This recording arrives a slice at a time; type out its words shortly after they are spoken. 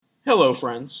Hello,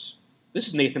 friends. This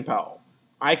is Nathan Powell.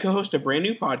 I co-host a brand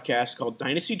new podcast called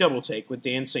Dynasty Double Take with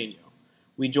Dan Sainio.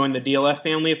 We join the DLF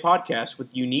family of podcasts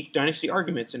with unique Dynasty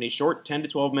arguments in a short 10 to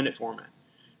 12 minute format.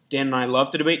 Dan and I love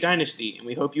to debate Dynasty, and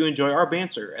we hope you enjoy our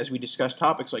banter as we discuss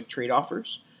topics like trade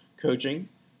offers, coaching,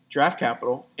 draft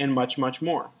capital, and much, much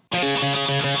more.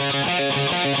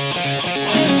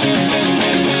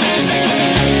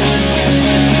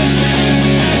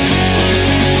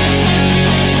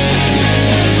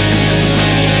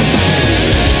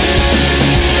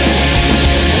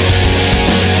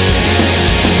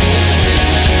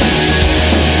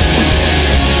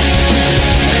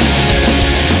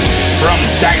 From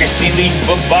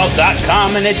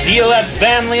DynastyLeagueFootball.com and a DLF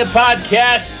family of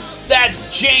podcasts,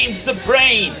 that's James the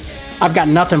Brain. I've got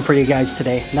nothing for you guys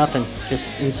today. Nothing.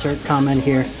 Just insert comment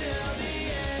here.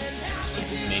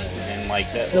 And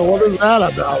like that. Yeah, what is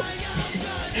that about?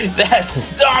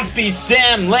 That's Stompy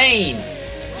Sam Lane.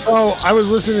 So I was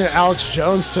listening to Alex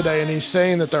Jones today, and he's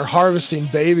saying that they're harvesting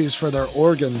babies for their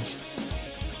organs.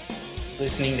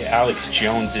 Listening to Alex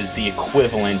Jones is the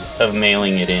equivalent of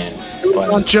mailing it in.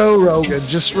 On Joe Rogan,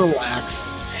 just relax.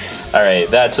 All right,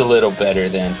 that's a little better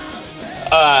then.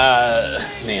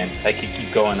 Man, I could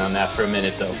keep going on that for a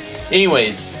minute though.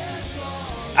 Anyways,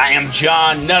 I am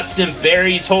John Nuts and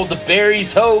Berries. Hold the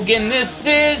berries, Hogan. This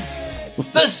is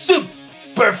the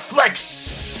SuperFlex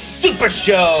Super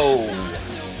Show.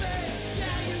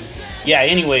 Yeah,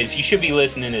 anyways, you should be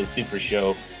listening to the Super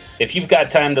Show. If you've got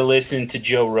time to listen to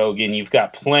Joe Rogan, you've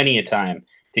got plenty of time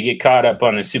to get caught up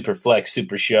on the SuperFlex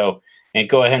Super Show, and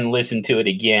go ahead and listen to it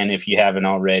again if you haven't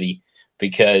already,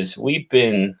 because we've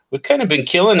kind of been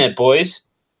killing it, boys.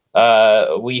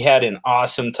 We had an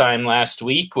awesome time last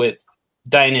week with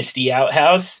Dynasty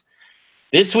Outhouse.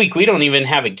 This week we don't even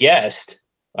have a guest,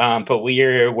 but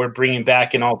we're bringing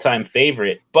back an all-time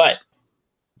favorite. But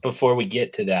before we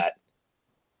get to that,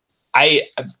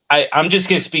 I'm just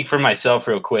going to speak for myself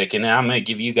real quick, and I'm going to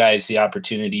give you guys the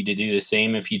opportunity to do the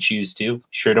same if you choose to.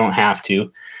 Sure don't have to.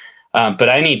 But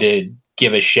I need to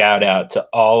give a shout out to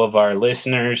all of our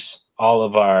listeners, all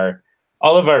of our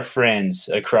friends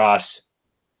across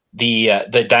the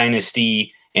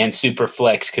Dynasty and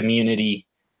SuperFlex community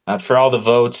for all the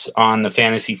votes on the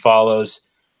fantasy follows.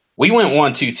 We went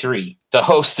 1, 2, 3. The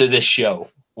host of this show.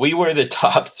 We were the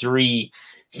top 3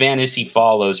 fantasy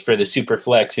follows for the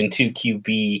SuperFlex and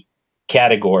 2QB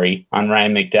category on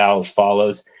Ryan McDowell's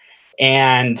follows.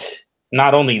 And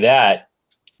not only that,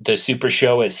 the Super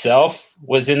Show itself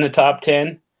was in the top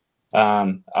 10.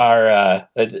 Our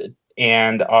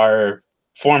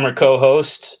former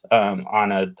co-host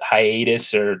on a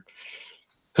hiatus, or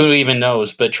who even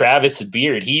knows, but Travis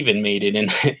Beard, he even made it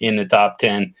in the top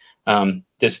 10,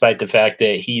 despite the fact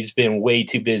that he's been way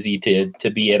too busy to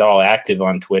be at all active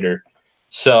on Twitter.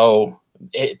 So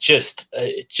it just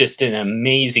an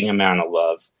amazing amount of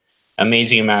love,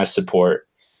 amazing amount of support,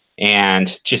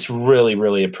 and just really,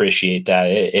 really appreciate that.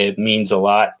 It means a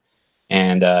lot,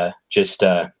 and just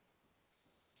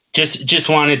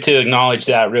wanted to acknowledge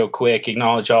that real quick.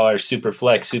 Acknowledge all our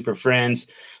SuperFlex super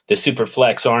friends, the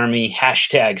SuperFlex Army,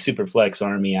 hashtag SuperFlex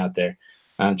Army out there.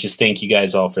 Just thank you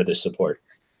guys all for the support.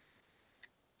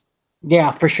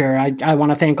 Yeah, for sure. I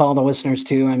want to thank all the listeners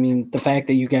too. I mean, the fact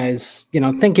that you guys,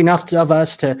 think enough of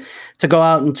us to go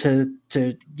out and to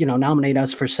nominate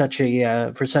us for such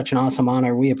an awesome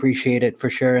honor. We appreciate it for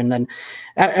sure. And then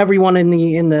everyone in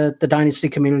the Dynasty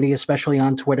community, especially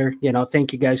on Twitter,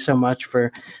 thank you guys so much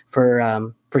for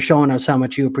showing us how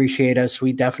much you appreciate us.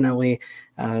 We definitely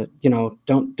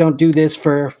don't do this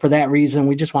for that reason.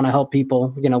 We just want to help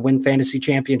people, win fantasy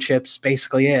championships,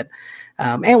 basically it.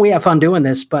 And we have fun doing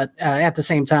this, but at the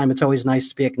same time, it's always nice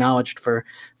to be acknowledged for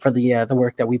the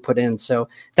work that we put in. So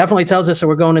definitely tells us that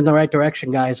we're going in the right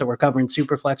direction, guys, that we're covering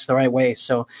SuperFlex the right way.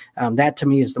 So that to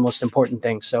me is the most important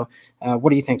thing. So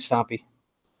what do you think, Stompy?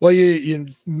 Well, you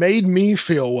made me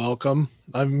feel welcome.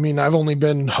 I mean, I've only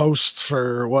been host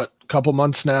for a couple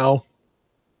months now,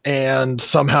 and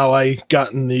somehow I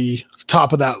got in the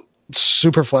top of that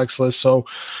SuperFlex list. So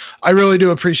I really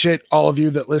do appreciate all of you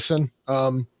that listen.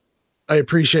 I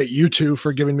appreciate you two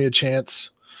for giving me a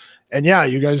chance. And yeah,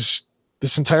 you guys,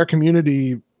 this entire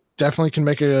community definitely can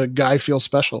make a guy feel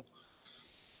special.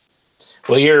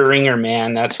 Well, you're a ringer,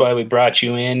 man. That's why we brought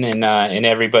you in, and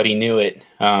everybody knew it.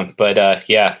 But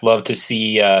yeah, love to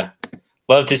see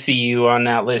you on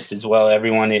that list as well.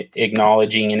 Everyone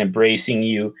acknowledging and embracing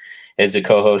you as a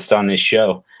co-host on this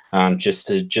show, just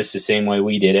the same way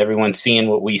we did. Everyone's seeing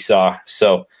what we saw.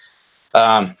 So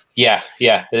yeah,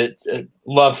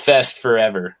 love fest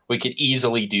forever. We could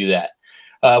easily do that.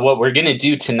 What we're going to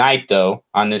do tonight, though,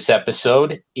 on this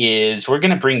episode is we're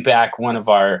going to bring back one of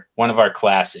our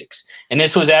classics, and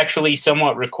this was actually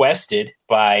somewhat requested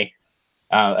by,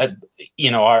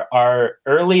 our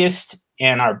earliest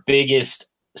and our biggest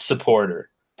supporter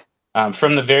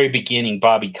from the very beginning,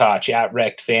 Bobby Koch at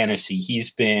Wrecked Fantasy. He's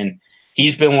been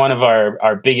one of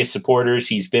our biggest supporters.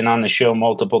 He's been on the show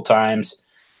multiple times,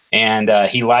 and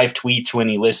he live tweets when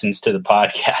he listens to the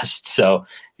podcast. So if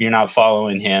you're not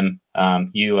following him,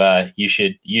 you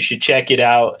should check it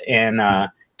out, and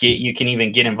you can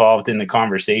even get involved in the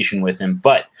conversation with him.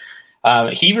 But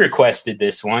he requested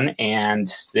this one, and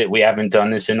that we haven't done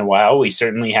this in a while. We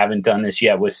certainly haven't done this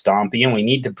yet with Stompy, and we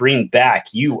need to bring back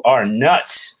You Are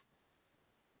Nuts.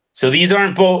 So these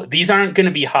aren't going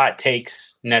to be hot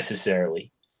takes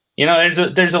necessarily. There's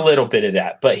a little bit of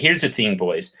that, but here's the thing,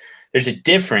 boys. There's a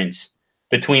difference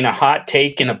between a hot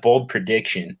take and a bold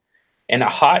prediction. And a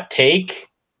hot take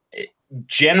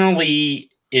generally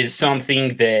is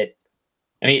something that,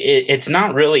 it's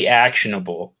not really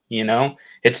actionable,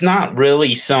 It's not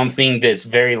really something that's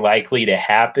very likely to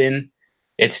happen.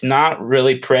 It's not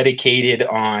really predicated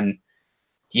on,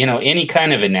 any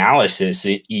kind of analysis,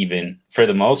 even for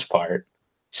the most part.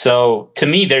 So to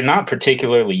me, they're not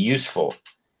particularly useful.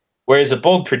 Whereas a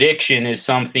bold prediction is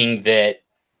something that,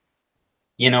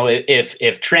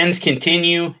 if trends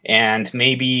continue and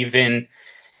maybe even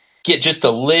get just a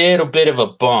little bit of a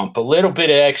bump, a little bit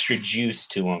of extra juice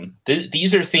to them,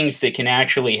 these are things that can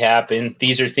actually happen.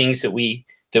 These are things that we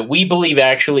believe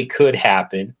actually could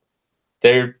happen.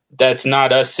 That's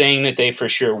not us saying that they for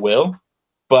sure will,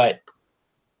 but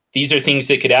these are things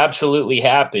that could absolutely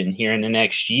happen here in the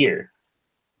next year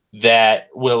that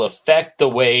will affect the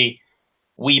way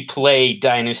we play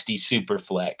Dynasty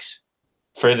SuperFlex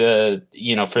for the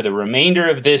remainder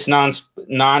of this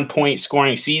non-point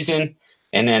scoring season,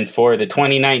 and then for the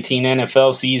 2019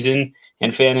 NFL season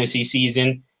and fantasy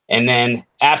season, and then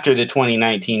after the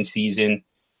 2019 season,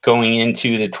 going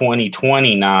into the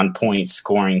 2020 non-point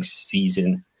scoring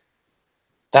season.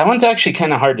 That one's actually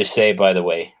kind of hard to say, by the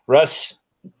way. Russ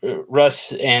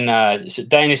and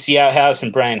Dynasty Outhouse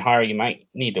and Brian Har, you might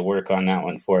need to work on that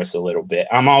one for us a little bit.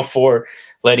 I'm all for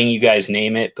letting you guys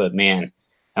name it, but man,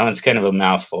 that one's kind of a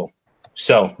mouthful.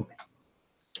 So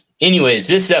anyways,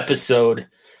 this episode,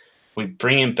 we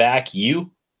bringing back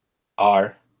You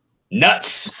Are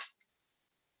Nuts.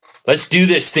 Let's do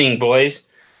this thing, boys.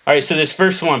 All right, so this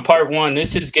first one, part one,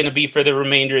 this is going to be for the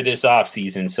remainder of this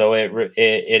offseason. So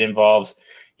it involves,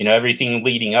 everything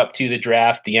leading up to the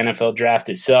draft, the NFL draft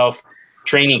itself,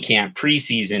 training camp,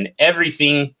 preseason,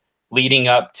 everything leading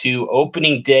up to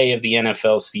opening day of the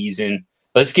NFL season.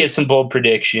 Let's get some bold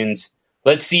predictions.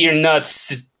 Let's see your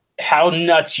nuts, how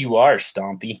nuts you are,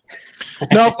 Stompy.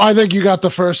 Nope, I think you got it right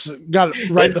the first time.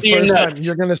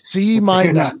 You're going to see my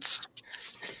nuts.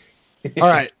 All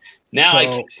right. Now I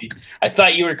can see. I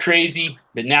thought you were crazy,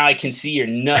 but now I can see your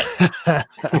nut.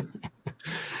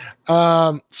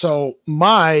 So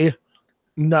my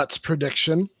nuts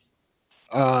prediction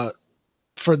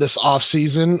for this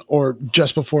offseason, or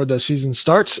just before the season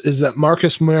starts, is that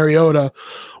Marcus Mariota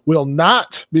will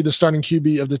not be the starting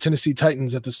QB of the Tennessee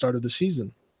Titans at the start of the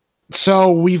season.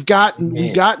 So we got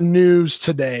news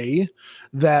today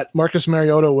that Marcus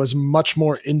Mariota was much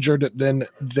more injured than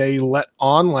they let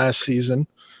on last season,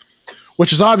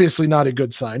 which is obviously not a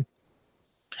good sign.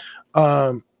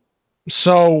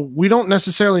 So we don't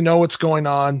necessarily know what's going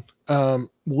on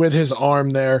with his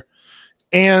arm there.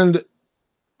 And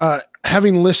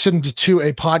having listened to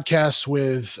a podcast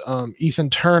with Ethan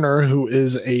Turner, who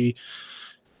is I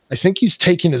think he's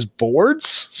taking his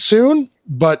boards soon,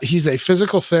 but he's a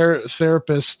physical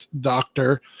therapist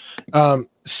doctor,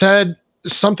 said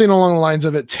something along the lines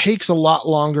of, it takes a lot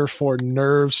longer for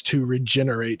nerves to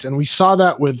regenerate. And we saw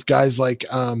that with guys like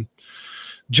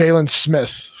Jalen Smith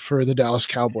for the Dallas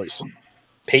Cowboys.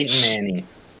 Peyton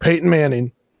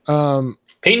Manning.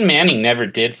 Peyton Manning never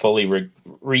did fully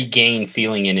regain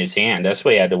feeling in his hand. That's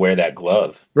why he had to wear that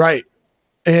glove. Right.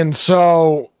 And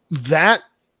so that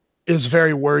is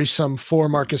very worrisome for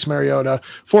Marcus Mariota,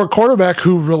 for a quarterback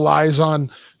who relies on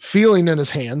feeling in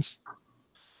his hands.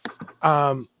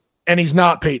 And he's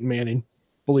not Peyton Manning,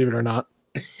 believe it or not.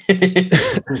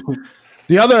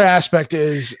 The other aspect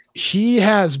is he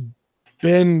has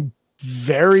been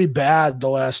very bad the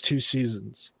last two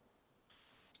seasons.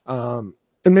 And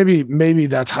maybe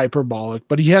that's hyperbolic,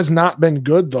 but he has not been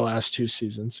good the last two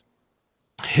seasons.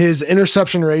 His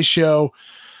interception ratio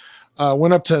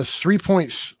went up to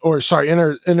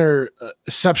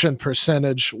interception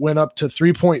percentage went up to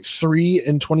 3.3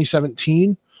 in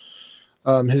 2017.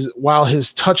 While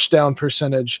his touchdown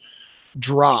percentage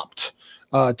dropped.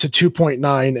 to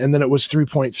 2.9, and then it was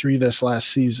 3.3 this last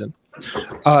season.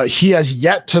 He has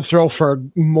yet to throw for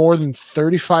more than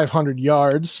 3,500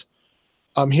 yards.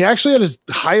 He actually had his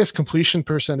highest completion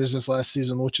percentage this last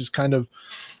season, which is kind of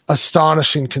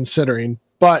astonishing considering,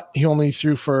 but he only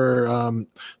threw for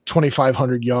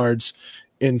 2,500 yards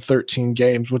in 13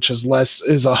 games, which is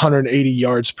 180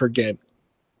 yards per game.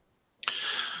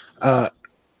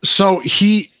 So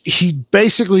he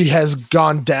basically has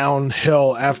gone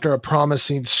downhill after a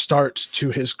promising start to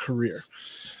his career.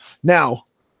 Now,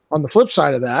 on the flip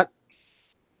side of that,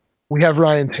 we have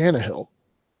Ryan Tannehill,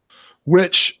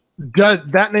 which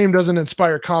that name doesn't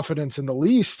inspire confidence in the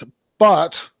least,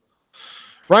 but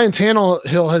Ryan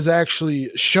Tannehill has actually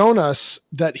shown us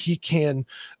that he can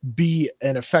be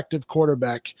an effective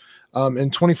quarterback.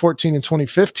 In 2014 and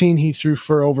 2015, he threw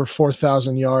for over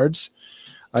 4,000 yards.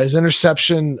 His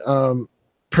interception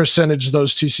percentage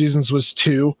those 2 seasons was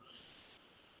 2.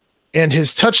 And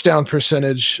his touchdown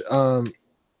percentage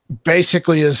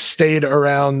basically has stayed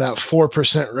around that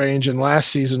 4% range, and last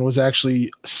season was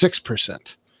actually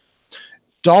 6%.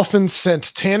 Dolphins sent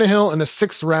Tannehill in a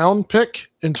 6th round pick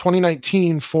in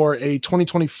 2019 for a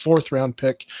 2020 4th round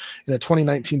pick and a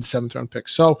 2019 7th round pick.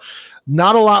 So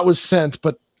not a lot was sent,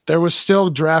 but there was still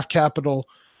draft capital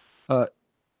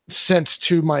sent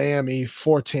to Miami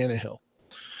for Tannehill.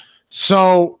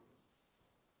 So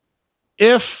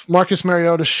if Marcus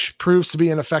Mariota proves to be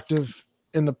ineffective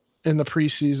in the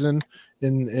preseason,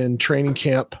 in training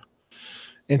camp,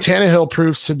 and Tannehill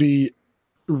proves to be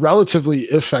relatively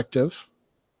effective,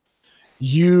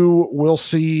 you will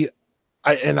see,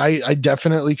 I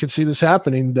definitely could see this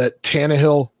happening, that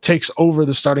Tannehill takes over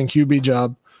the starting QB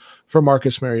job for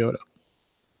Marcus Mariota.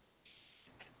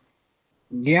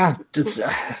 Yeah, just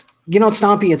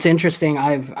Stompy, it's interesting.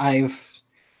 I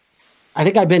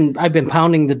think I've been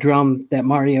pounding the drum that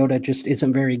Mariota just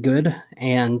isn't very good,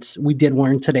 and we did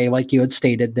learn today, like you had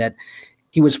stated, that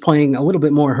he was playing a little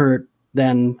bit more hurt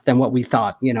than what we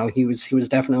thought. He was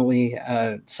definitely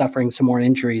suffering some more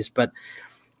injuries, but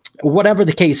whatever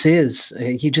the case is,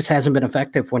 he just hasn't been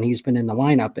effective when he's been in the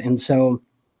lineup. And so,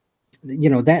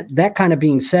 that kind of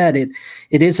being said, it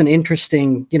is an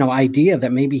interesting, idea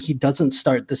that maybe he doesn't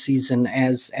start the season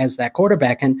as that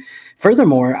quarterback. And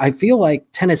furthermore, I feel like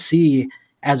Tennessee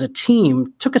as a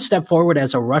team took a step forward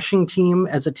as a rushing team,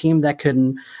 as a team that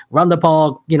can run the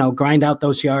ball, grind out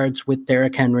those yards with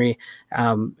Derrick Henry,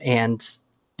 and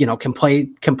can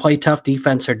play tough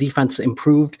defense. Their defense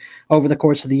improved over the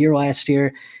course of the year last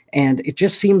year, and it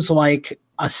just seems like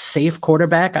a safe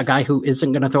quarterback, a guy who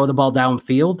isn't going to throw the ball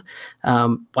downfield,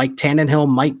 like Tannehill,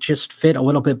 might just fit a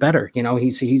little bit better.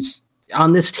 He's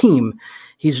on this team.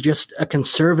 He's just a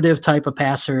conservative type of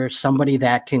passer, somebody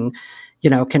that can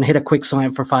hit a quick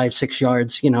slant for 5-6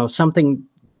 yards, something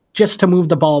just to move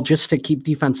the ball, just to keep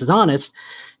defenses honest,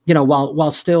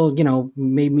 while still,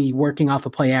 maybe working off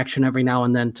a play action every now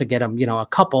and then to get him, a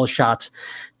couple of shots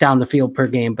down the field per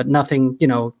game, but nothing,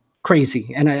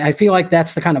 crazy. And I feel like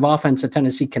that's the kind of offense that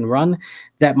Tennessee can run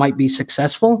that might be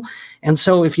successful. And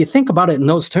so if you think about it in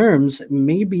those terms,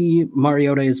 maybe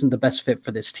Mariota isn't the best fit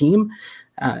for this team.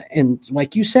 And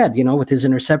like you said, with his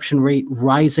interception rate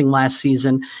rising last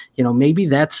season, maybe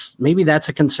that's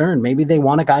a concern. Maybe they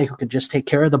want a guy who could just take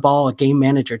care of the ball, a game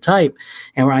manager type,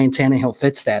 and Ryan Tannehill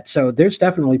fits that. So there's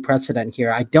definitely precedent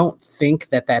here. I don't think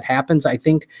that happens. I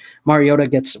think Mariota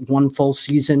gets one full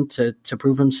season to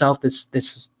prove himself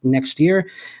this next year.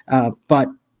 But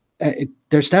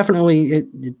there's definitely,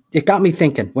 it got me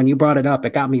thinking when you brought it up.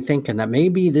 It got me thinking that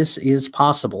maybe this is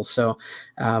possible. So,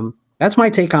 that's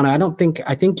my take on it.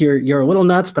 I think you're a little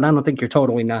nuts, but I don't think you're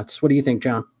totally nuts. What do you think,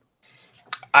 John?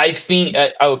 I think,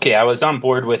 I was on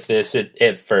board with this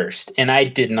at first, and I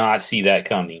did not see that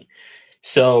coming.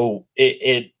 So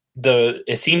it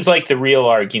seems like the real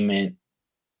argument,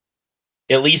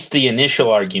 at least the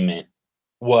initial argument,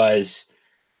 was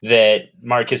that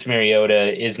Marcus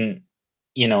Mariota isn't,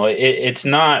 it's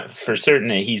not for certain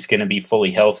that he's going to be fully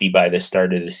healthy by the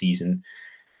start of the season.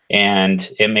 And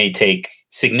it may take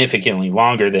significantly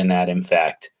longer than that, in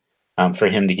fact, for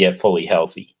him to get fully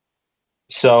healthy.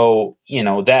 So,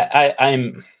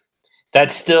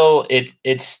 that's still,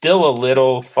 it's still a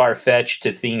little far-fetched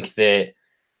to think that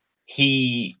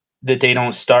they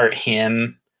don't start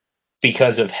him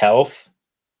because of health.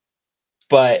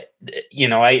 But,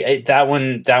 that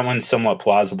one's somewhat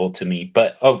plausible to me.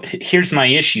 But here's my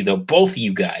issue, though. Both of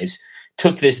you guys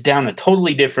took this down a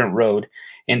totally different road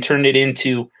and turned it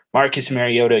into Marcus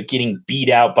Mariota getting beat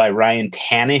out by Ryan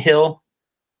Tannehill.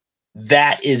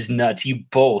 That is nuts. You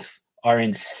both are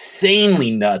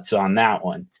insanely nuts on that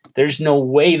one. There's no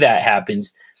way that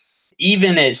happens.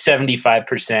 Even at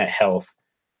 75% health,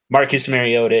 Marcus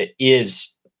Mariota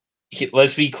is,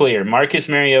 let's be clear, Marcus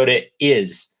Mariota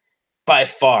is by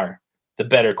far the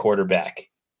better quarterback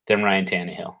than Ryan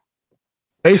Tannehill.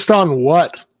 Based on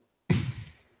what?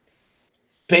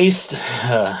 Based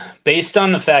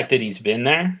on the fact that he's been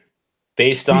there.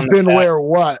 Based on he's been where?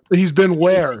 What? He's been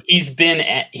where? He's been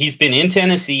in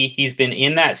Tennessee. He's been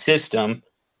in that system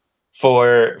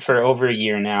for over a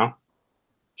year now.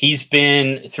 He's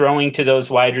been throwing to those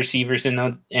wide receivers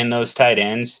and those tight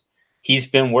ends. He's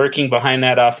been working behind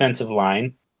that offensive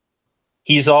line.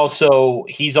 He's also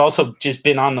just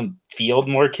been on the field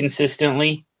more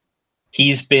consistently.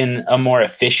 He's been a more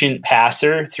efficient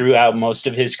passer throughout most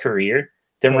of his career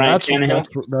than Ryan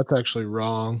Tannehill. That's actually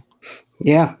wrong.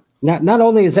 Yeah. Not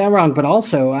only is that wrong, but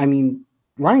also, I mean,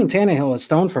 Ryan Tannehill is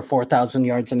thrown for 4,000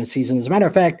 yards in a season. As a matter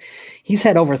of fact, he's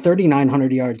had over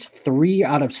 3,900 yards 3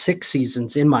 out of 6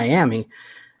 seasons in Miami.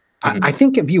 Mm-hmm. I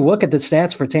think if you look at the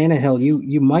stats for Tannehill,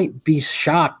 you might be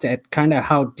shocked at kind of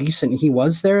how decent he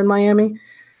was there in Miami.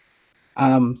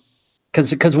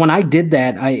 Because when I did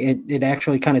that, it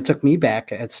actually kind of took me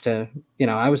back as to,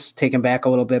 I was taken back a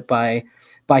little bit by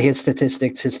his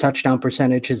statistics, his touchdown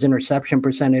percentage, his interception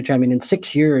percentage. I mean, in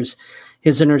 6 years,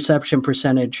 his interception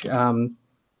percentage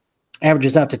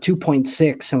averages out to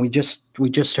 2.6, and we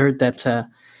just heard that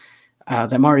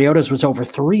Mariota's was over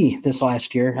 3 this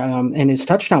last year, and his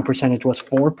touchdown percentage was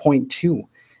 4.2,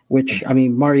 which, I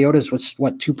mean, Mariota's was,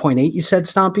 2.8, you said,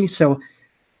 Stompy? So,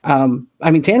 I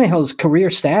mean, Tannehill's career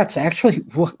stats actually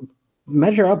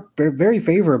measure up very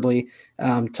favorably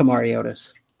to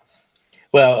Mariota's.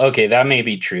 Well, okay, that may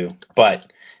be true,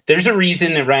 but there's a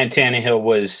reason that Ryan Tannehill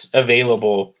was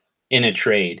available in a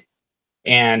trade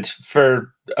and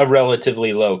for a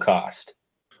relatively low cost.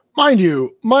 Mind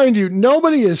you,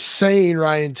 nobody is saying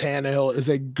Ryan Tannehill is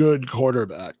a good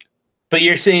quarterback. But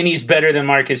you're saying he's better than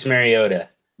Marcus Mariota.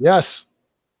 Yes.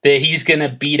 That he's going to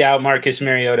beat out Marcus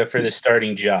Mariota for the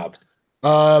starting job.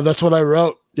 That's what I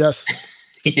wrote. Yes.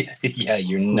 Yeah,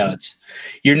 you're nuts.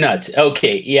 You're nuts.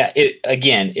 Okay, yeah.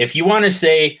 Again, if you want to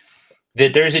say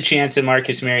that there's a chance that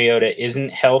Marcus Mariota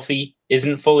isn't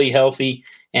fully healthy,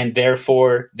 and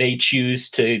therefore they choose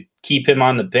to keep him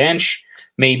on the bench,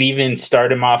 maybe even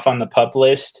start him off on the PUP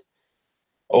list,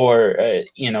 or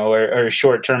or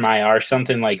short-term IR,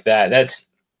 something like that.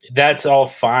 That's all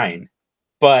fine.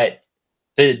 But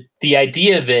the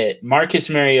idea that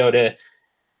Marcus Mariota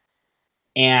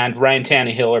and Ryan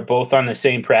Tannehill are both on the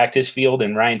same practice field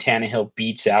and Ryan Tannehill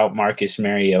beats out Marcus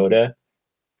Mariota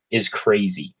is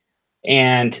crazy.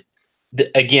 And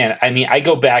again, I mean, I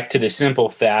go back to the simple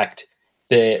fact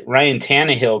that Ryan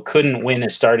Tannehill couldn't win a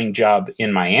starting job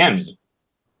in Miami,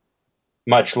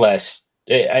 much less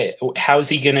how's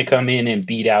he going to come in and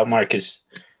beat out Marcus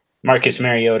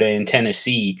Mariota in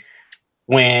Tennessee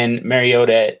when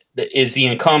Mariota is the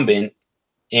incumbent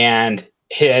and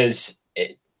has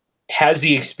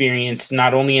the experience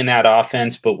not only in that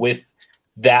offense, but with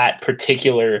that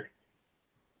particular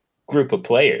group of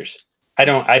players. I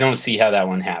don't see how that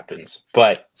one happens.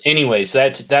 But anyways,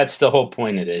 that's the whole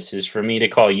point of this, is for me to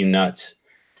call you nuts.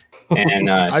 And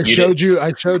I showed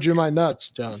you my nuts,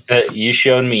 John. You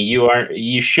showed me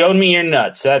your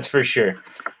nuts. That's for sure.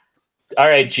 All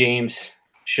right, James,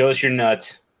 show us your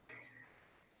nuts.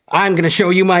 I'm going to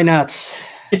show you my nuts.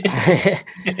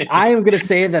 I am going to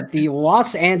say that the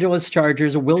Los Angeles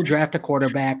Chargers will draft a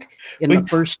quarterback in the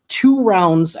first 2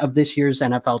 rounds of this year's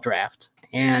NFL draft.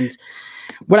 And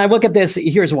when I look at this,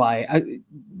 here's why.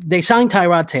 They signed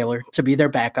Tyrod Taylor to be their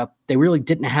backup. They really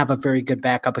didn't have a very good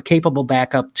backup, a capable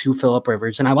backup to Phillip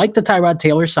Rivers. And I like the Tyrod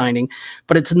Taylor signing,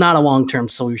 but it's not a long-term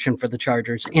solution for the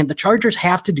Chargers. And the Chargers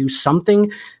have to do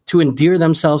something to endear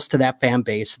themselves to that fan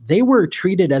base. They were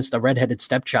treated as the redheaded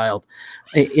stepchild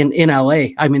in LA.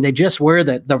 I mean, they just were.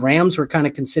 The Rams were kind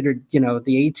of considered,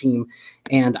 the A team.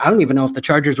 And I don't even know if the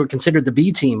Chargers were considered the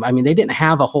B team. I mean, they didn't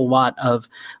have a whole lot of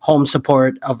home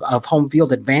support, of home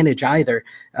field advantage either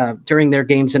during their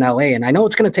games in LA. And I know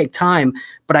it's going to take time,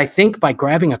 but I think by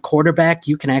grabbing a quarterback,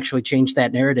 you can actually change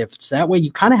that narrative. So that way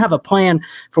you kind of have a plan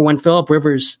for when Phillip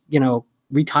Rivers,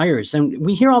 retires. And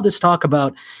we hear all this talk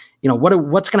about,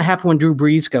 what's going to happen when Drew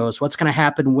Brees goes? What's going to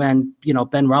happen when,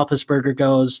 Ben Roethlisberger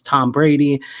goes, Tom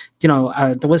Brady,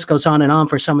 the list goes on and on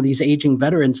for some of these aging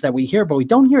veterans that we hear, but we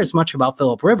don't hear as much about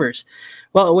Phillip Rivers.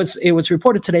 Well, it was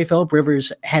reported today Phillip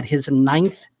Rivers had his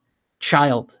 9th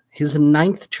child. His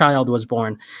 9th child was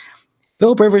born.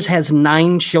 Philip Rivers has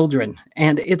 9 children,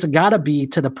 and it's got to be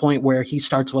to the point where he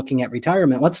starts looking at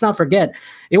retirement. Let's not forget,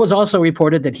 it was also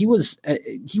reported that he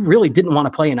really didn't want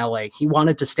to play in LA. He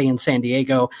wanted to stay in San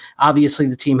Diego. Obviously,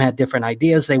 the team had different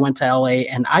ideas. They went to LA,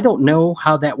 and I don't know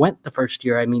how that went the first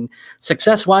year. I mean,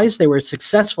 success-wise, they were a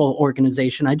successful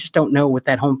organization. I just don't know with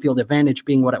that home field advantage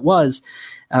being what it was,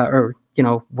 or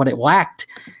what it lacked.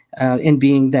 In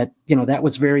being that, that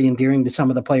was very endearing to some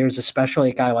of the players, especially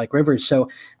a guy like Rivers. So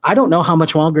I don't know how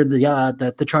much longer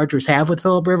the Chargers have with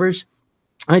Philip Rivers.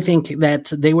 I think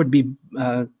that they would be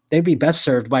they'd be best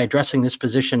served by addressing this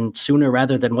position sooner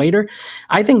rather than later.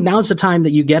 I think now's the time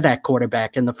that you get at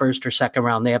quarterback in the first or second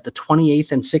round. They have the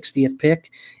 28th and 60th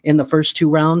pick in the first 2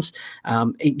 rounds.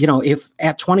 If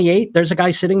at 28 there's a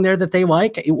guy sitting there that they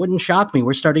like, it wouldn't shock me.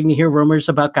 We're starting to hear rumors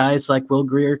about guys like Will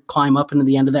Grier climb up into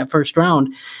the end of that first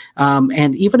round.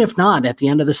 And even if not, at the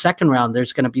end of the second round,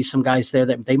 there's going to be some guys there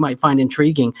that they might find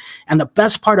intriguing. And the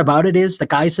best part about it is the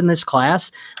guys in this class,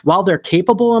 while they're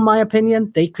capable, in my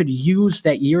opinion, they could use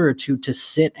that year or two to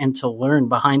sit and to learn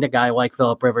behind a guy like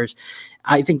Philip Rivers.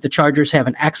 I think the Chargers have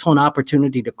an excellent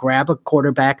opportunity to grab a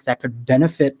quarterback that could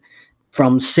benefit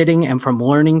from sitting and from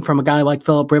learning from a guy like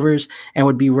Philip Rivers, and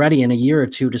would be ready in a year or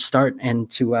two to start and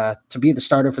to be the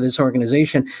starter for this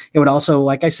organization. It would also,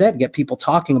 like I said, get people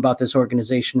talking about this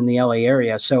organization in the LA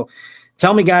area. So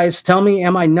tell me, guys,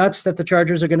 am I nuts that the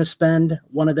Chargers are going to spend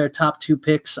one of their top 2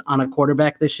 picks on a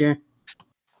quarterback this year?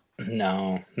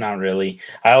 No, not really.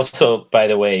 I also, by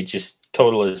the way, just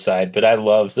total aside, but I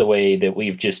love the way that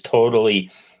we've just totally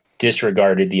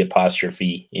disregarded the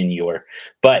apostrophe in your.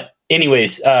 But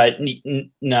anyways,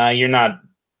 no, you're not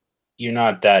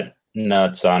that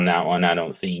nuts on that one, I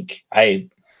don't think.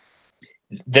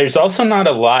 There's also not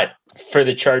a lot for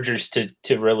the Chargers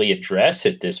to really address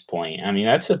at this point. I mean,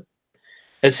 that's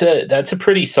a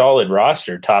pretty solid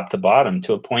roster top to bottom,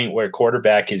 to a point where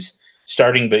quarterback is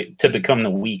starting to become the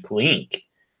weak link,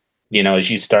 as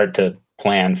you start to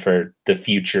plan for the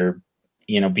future,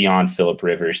 beyond Philip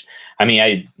Rivers. I mean,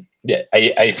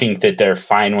 I think that they're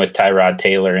fine with Tyrod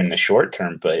Taylor in the short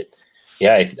term, but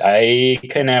yeah, I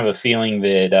kind of have a feeling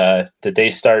that they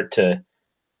start to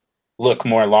look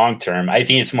more long term. I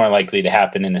think it's more likely to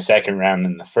happen in the second round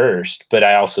than the first, but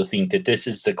I also think that this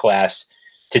is the class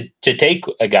to take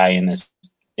a guy in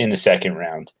the second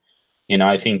round.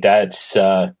 I think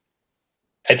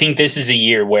I think this is a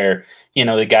year where,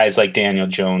 the guys like Daniel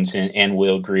Jones and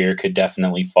Will Grier could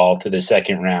definitely fall to the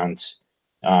second rounds,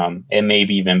 and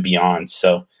maybe even beyond.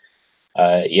 So,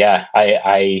 yeah,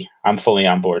 I'm fully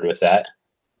on board with that.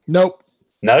 Nope.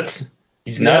 Nuts?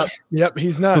 He's nuts? Yep,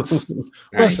 he's nuts.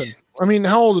 Nice. Listen, I mean,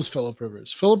 how old is Philip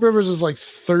Rivers? Philip Rivers is like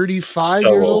 35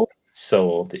 years old. So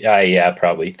old. Yeah,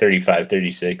 probably 35,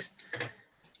 36.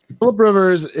 Philip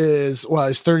Rivers is,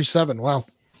 he's 37. Wow.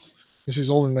 I guess he's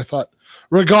older than I thought.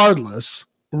 Regardless,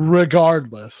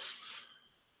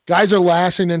 guys are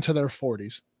lasting into their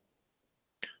 40s.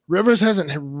 Rivers hasn't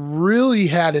really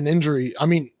had an injury. I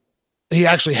mean, he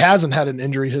actually hasn't had an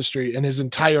injury history in his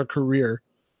entire career,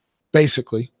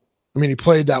 basically. I mean, he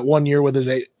played that 1 year with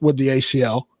the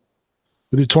ACL,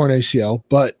 with the torn ACL,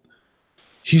 but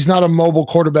he's not a mobile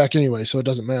quarterback anyway, so it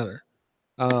doesn't matter.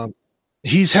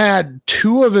 He's had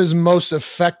 2 of his most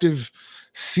effective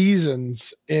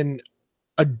seasons in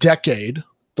a decade,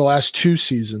 the last 2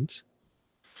 seasons.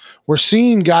 We're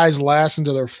seeing guys last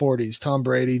into their 40s. Tom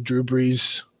Brady, Drew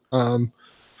Brees.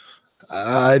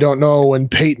 I don't know when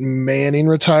Peyton Manning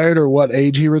retired or what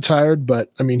age he retired, but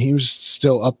I mean, he was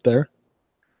still up there.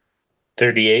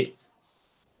 38.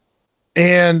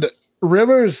 And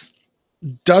Rivers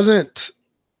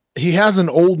he has an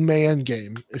old man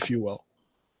game, if you will.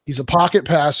 He's a pocket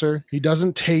passer. He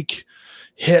doesn't take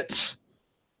hits.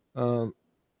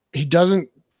 He doesn't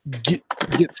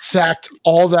get sacked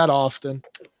all that often.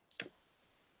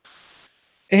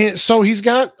 And so he's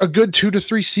got a good 2 to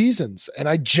 3 seasons. And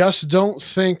I just don't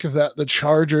think that the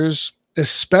Chargers,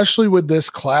 especially with this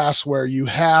class where you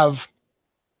have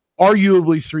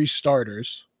arguably 3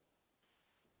 starters,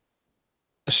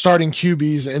 starting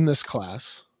QBs in this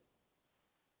class,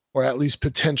 or at least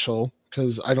potential,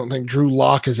 because I don't think Drew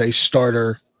Lock is a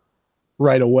starter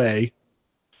right away.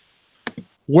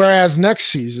 Whereas next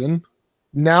season,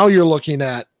 now you're looking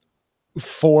at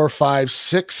 4, 5,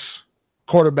 6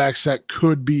 quarterbacks that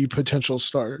could be potential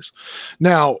starters.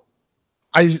 Now,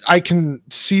 I can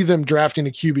see them drafting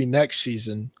a QB next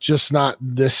season, just not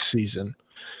this season,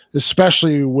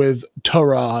 especially with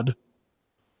Tyrod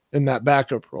in that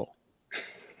backup role.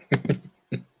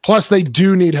 Plus, they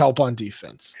do need help on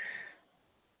defense,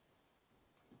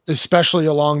 especially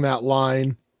along that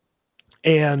line,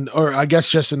 or I guess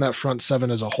just in that front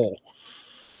 7 as a whole.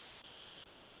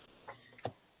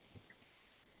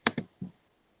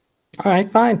 All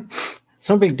right, fine. It's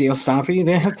no big deal, Stomper. You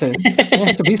didn't have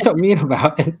to be so mean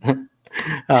about it.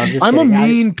 I'm a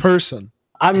mean person.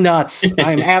 I'm nuts.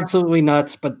 I'm absolutely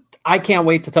nuts, but I can't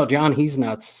wait to tell John he's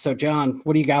nuts. So, John,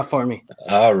 what do you got for me?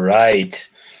 All right.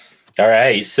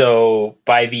 So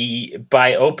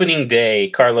by opening day,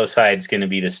 Carlos Hyde's going to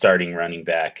be the starting running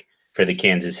back for the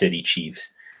Kansas City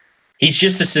Chiefs. He's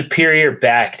just a superior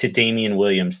back to Damian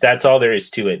Williams. That's all there is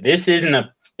to it. This isn't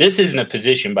a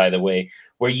position, by the way,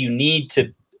 where you need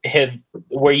to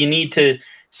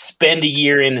spend a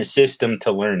year in the system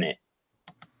to learn it.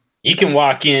 You can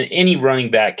walk in, any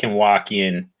running back can walk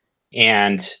in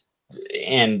and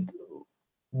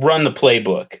run the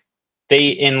playbook.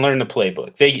 Learn the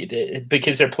playbook.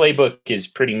 Because their playbook is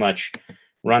pretty much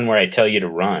run where I tell you to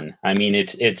run. I mean,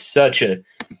 it's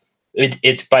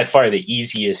by far the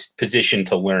easiest position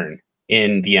to learn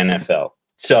in the NFL.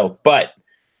 So, but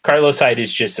Carlos Hyde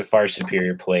is just a far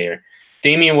superior player.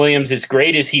 Damian Williams, as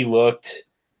great as he looked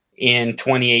in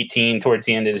 2018 towards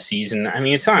the end of the season, I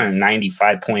mean, it's on a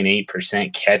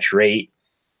 95.8% catch rate.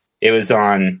 It was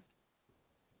on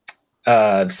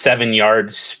 7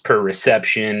 yards per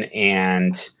reception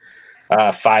and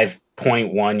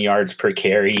 5.1 yards per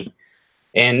carry.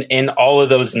 And all of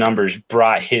those numbers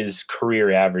brought his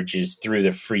career averages through the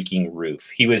freaking roof.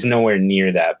 He was nowhere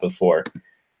near that before.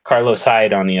 Carlos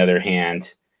Hyde, on the other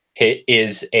hand,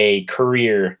 is a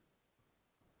career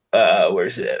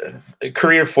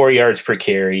career 4 yards per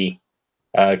carry,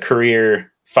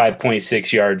 career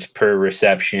 5.6 yards per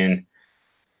reception,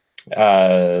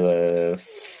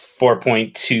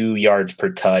 4.2 yards per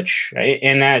touch, right?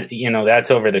 And that,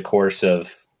 that's over the course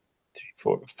of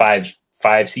 5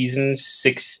 seasons,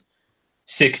 six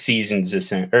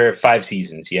seasons, or 5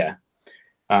 seasons,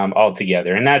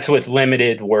 altogether. And that's with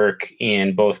limited work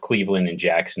in both Cleveland and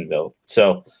Jacksonville.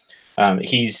 So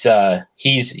he's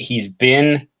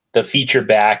been the feature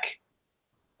back,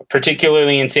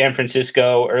 particularly in San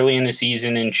Francisco early in the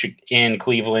season. In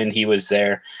Cleveland, he was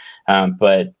there,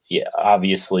 but yeah,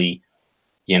 obviously,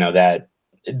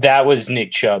 that was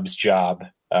Nick Chubb's job.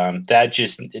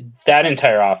 That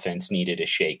entire offense needed a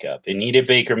shakeup. It needed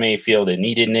Baker Mayfield. It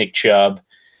needed Nick Chubb,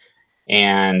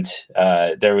 and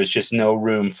there was just no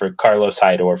room for Carlos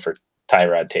Hyde or for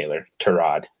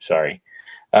Tyrod. Sorry.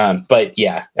 But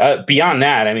yeah, beyond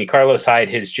that, I mean, Carlos Hyde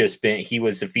he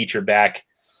was a feature back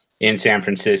in San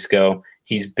Francisco.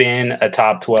 He's been a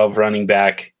top 12 running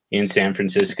back in San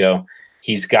Francisco.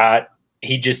 He's got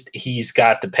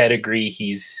the pedigree.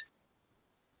 He's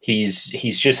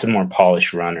just a more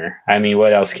polished runner. I mean,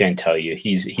 what else can I tell you?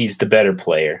 He's the better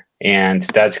player, and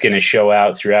that's going to show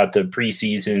out throughout the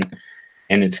preseason,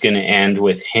 and it's going to end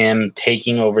with him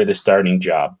taking over the starting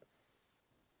job.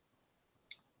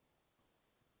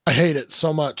 I hate it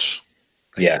so much.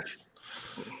 Yeah.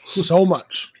 So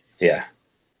much. Yeah.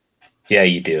 Yeah,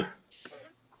 you do.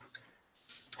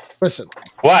 Listen.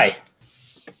 Why?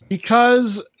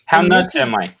 Because how nuts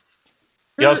am I?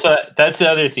 You also, that's the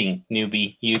other thing,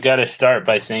 newbie. You got to start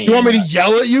by saying. You want me to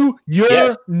yell at you?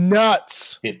 You're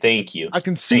nuts. Yeah, thank you. I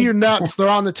can see your nuts. They're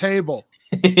on the table.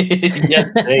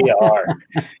 Yes, they are.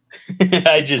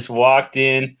 I just walked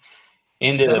into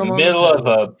the middle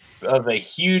of a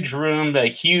huge room, a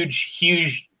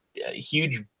huge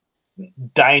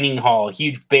dining hall,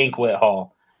 huge banquet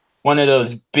hall. One of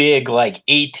those big, like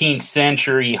 18th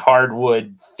century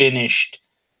hardwood finished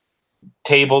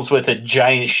tables with a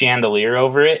giant chandelier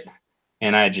over it,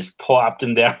 and I just plopped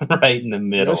him down right in the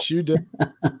middle. Yes, you did.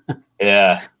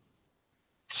 Yeah.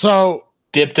 So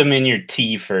dipped them in your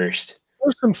tea first.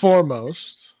 First and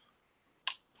foremost,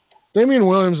 Damian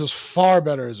Williams is far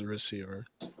better as a receiver.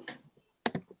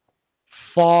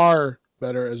 Far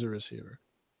better as a receiver.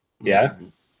 Yeah.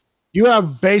 You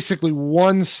have basically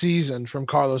one season from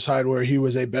Carlos Hyde where he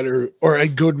was a better or a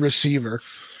good receiver.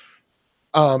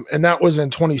 And that was in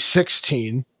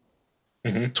 2016.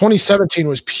 Mm-hmm. 2017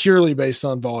 was purely based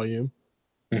on volume.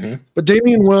 Mm-hmm. But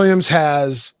Damian Williams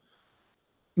has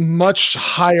much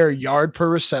higher yard per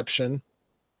reception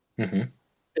in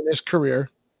his career.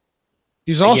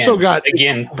 He's also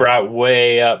brought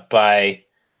way up by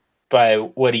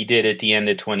what he did at the end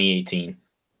of 2018.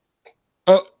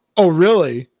 Oh,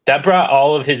 really? That brought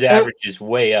all of his averages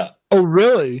way up. Oh,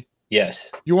 really?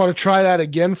 Yes. You want to try that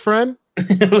again, friend?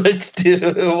 Let's do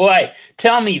it. Why?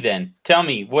 Tell me then. Tell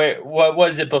me what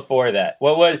was it before that?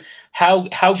 How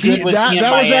good was he in Miami?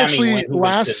 That was actually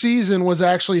last season was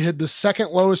actually hit the second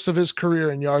lowest of his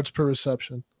career in yards per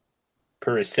reception.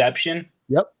 Per reception?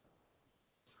 Yep.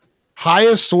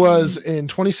 Highest was in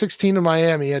 2016 in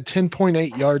Miami. He had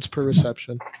 10.8 yards per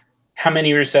reception. How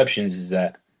many receptions is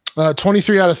that?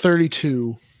 23 out of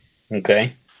 32.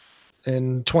 Okay.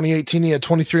 In 2018, he had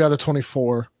 23 out of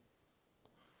 24.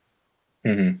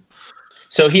 Mm-hmm.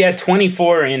 So he had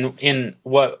 24 in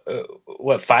what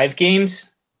 5 games?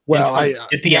 Well,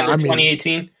 at the end of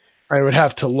 2018. I would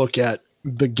have to look at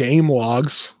the game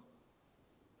logs.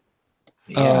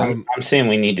 Yeah, I'm saying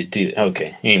we need to do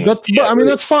okay. Anyways,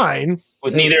 that's fine.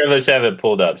 Neither of us have it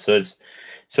pulled up, so it's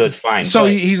fine. So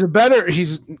he's a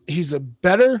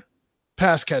better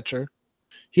pass catcher.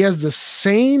 He has the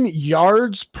same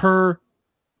yards per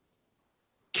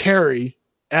carry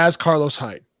as Carlos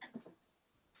Hyde.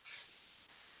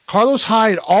 Carlos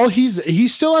Hyde, he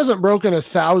still hasn't broken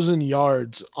 1,000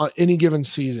 yards on any given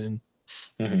season.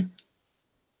 Mm-hmm.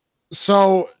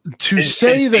 So is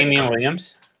Damian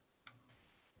Williams?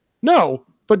 No,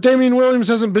 but Damian Williams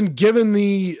hasn't been given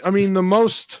the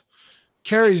most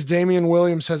carries Damian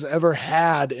Williams has ever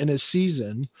had in a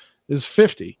season is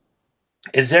 50.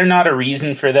 Is there not a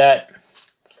reason for that?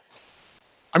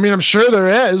 I mean, I'm sure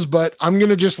there is, but I'm going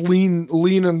to just lean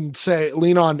on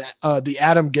the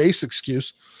Adam Gase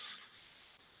excuse.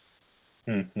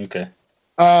 Okay.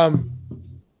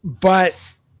 But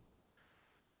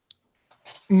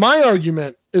my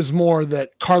argument is more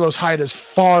that Carlos Hyde is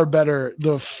far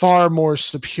more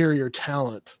superior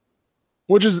talent,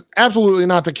 which is absolutely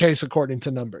not the case according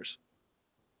to numbers.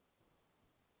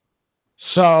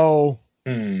 So,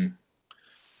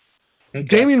 Okay.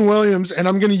 Damian Williams, and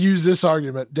I'm going to use this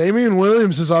argument. Damian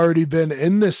Williams has already been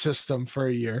in this system for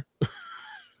a year.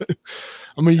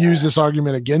 I'm going to use this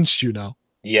argument against you now.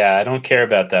 Yeah, I don't care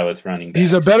about that with running backs.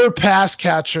 He's a better pass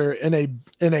catcher in a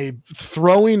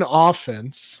throwing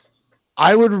offense.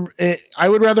 I would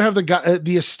rather have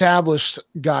the established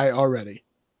guy already.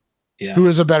 Yeah. Who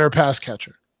is a better pass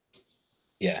catcher.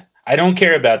 Yeah. I don't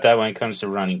care about that when it comes to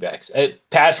running backs.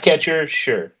 Pass catcher,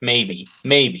 sure, maybe.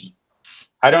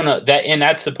 I don't know that, and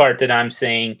that's the part that I'm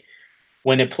saying.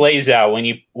 When it plays out, when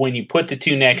you put the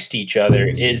two next to each other,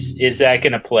 is that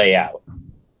going to play out?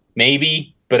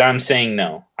 Maybe, but I'm saying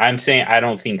no. I'm saying I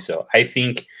don't think so. I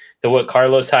think that what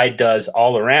Carlos Hyde does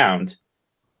all around,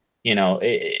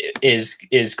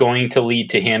 is going to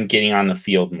lead to him getting on the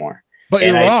field more. But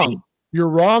you're wrong. You're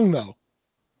wrong, though.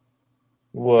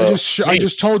 Well, I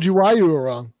just told you why you were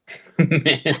wrong.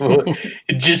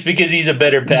 Just because he's a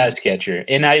better pass catcher,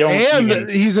 and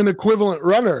he's an equivalent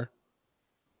runner.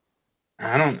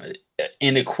 An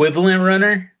equivalent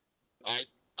runner.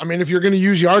 I mean, if you're going to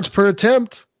use yards per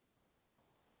attempt.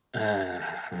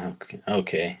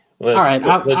 Okay. All right.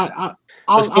 I'll put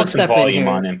some step volume in here.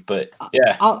 on him, but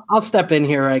yeah. I'll step in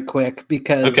here right quick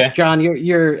because John,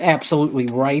 you're absolutely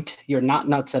right. You're not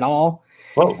nuts at all.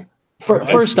 Whoa.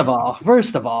 First of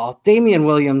all, Damian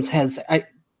Williams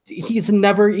he's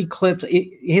never eclipsed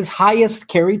his highest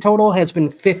carry total has been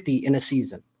 50 in a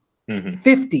season. Mm-hmm.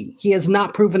 50. He has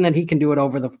not proven that he can do it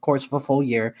over the course of a full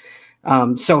year.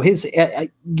 So his,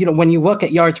 when you look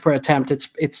at yards per attempt,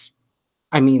 it's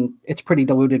pretty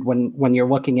diluted when you're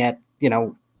looking at,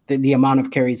 the amount of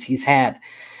carries he's had.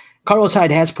 Carlos Hyde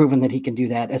has proven that he can do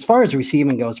that. As far as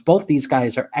receiving goes, both these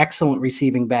guys are excellent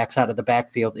receiving backs out of the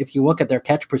backfield. If you look at their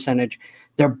catch percentage,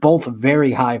 they're both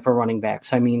very high for running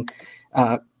backs. I mean,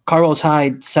 Carlos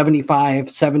Hyde, 75,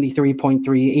 73.3,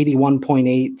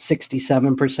 81.8,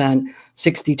 67%,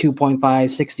 62.5,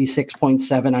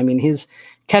 66.7. I mean, his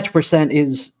catch percent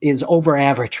is over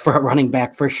average for a running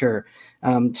back for sure.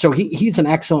 So he's an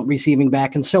excellent receiving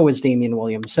back, and so is Damian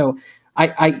Williams. So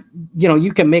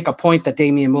you can make a point that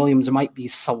Damian Williams might be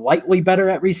slightly better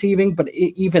at receiving, but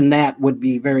even that would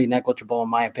be very negligible in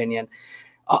my opinion.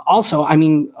 Also, I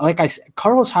mean, like I said,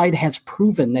 Carlos Hyde has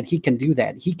proven that he can do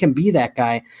that. He can be that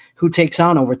guy who takes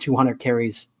on over 200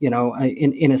 carries,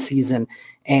 in a season.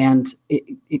 And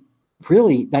it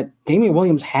really, that Damian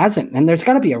Williams hasn't. And there's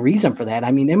got to be a reason for that.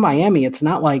 I mean, in Miami, it's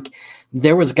not like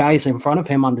there was guys in front of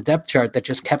him on the depth chart that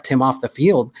just kept him off the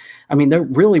field. I mean, there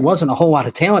really wasn't a whole lot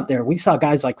of talent there. We saw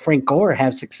guys like Frank Gore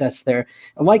have success there.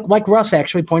 Like Russ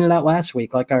actually pointed out last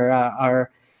week, like our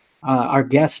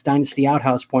guest Dynasty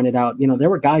Outhouse pointed out, there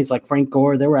were guys like Frank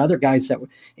Gore. There were other guys that were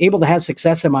able to have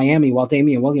success in Miami while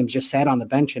Damian Williams just sat on the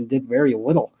bench and did very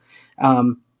little.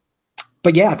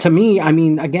 But yeah, to me, I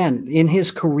mean, again, in his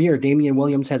career, Damian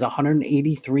Williams has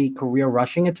 183 career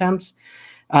rushing attempts.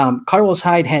 Carlos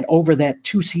Hyde had over that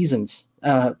 2 seasons,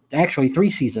 actually 3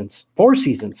 seasons, 4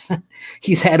 seasons.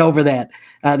 He's had over that.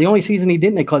 The only season he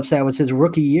didn't eclipse that was his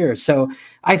rookie year. So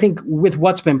I think with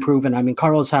what's been proven, I mean,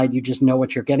 Carlos Hyde, you just know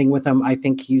what you're getting with him. I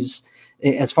think he's,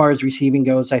 as far as receiving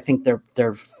goes, I think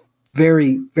they're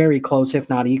very, very close, if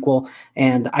not equal.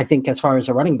 And I think as far as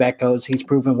a running back goes, he's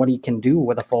proven what he can do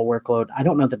with a full workload. I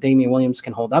don't know that Damian Williams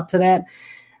can hold up to that.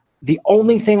 The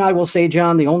only thing I will say,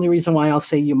 John, the only reason why I'll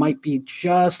say you might be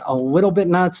just a little bit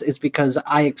nuts is because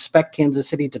I expect Kansas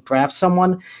City to draft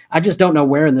someone. I just don't know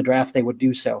where in the draft they would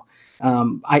do so.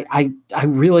 I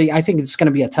think it's going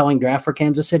to be a telling draft for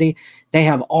Kansas City. They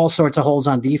have all sorts of holes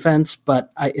on defense,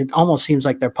 but it almost seems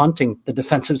like they're punting the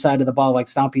defensive side of the ball, like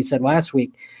Stompy said last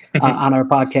week on our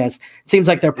podcast. It seems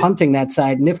like they're punting that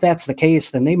side, and if that's the case,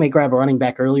 then they may grab a running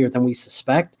back earlier than we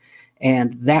suspect.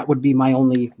 And that would be my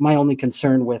only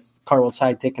concern with Carlos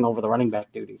Hyde taking over the running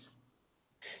back duties.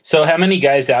 So how many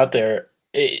guys out there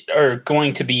are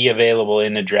going to be available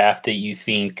in the draft that you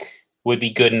think would be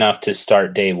good enough to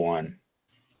start day one?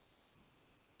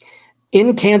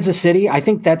 In Kansas City, I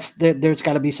think there's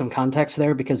got to be some context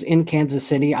there, because in Kansas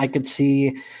City, I could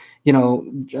see,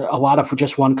 a lot of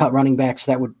just one cut running backs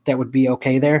that would be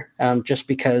okay there, just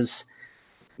because –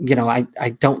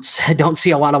 I don't see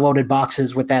a lot of loaded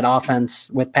boxes with that offense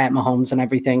with Pat Mahomes and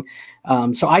everything.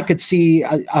 So I could see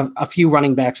a few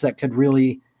running backs that could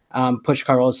really push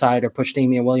Carlos Hyde or push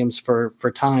Damian Williams for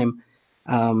time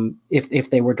if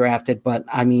they were drafted. But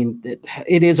I mean,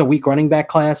 it is a weak running back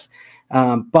class.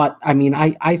 But I mean,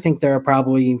 I think there are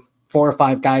probably 4 or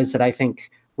 5 guys that I think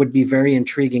would be very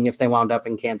intriguing if they wound up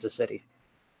in Kansas City.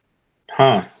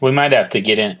 We might have to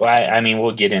get in.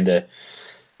 We'll get into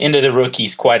the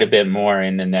rookies quite a bit more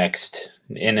in the next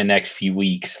few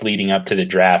weeks leading up to the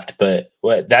draft. But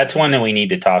that's one that we need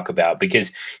to talk about,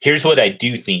 because here's what I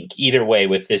do think either way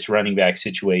with this running back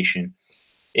situation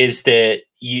is that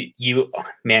you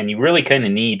really kind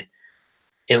of need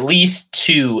at least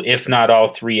 2, if not all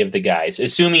 3 of the guys,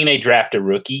 assuming they draft a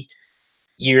rookie.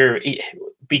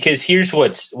 Because here's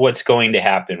what's going to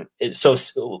happen. So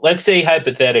let's say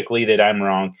hypothetically that I'm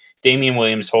wrong. Damian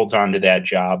Williams holds on to that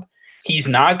job. He's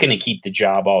not going to keep the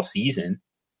job all season.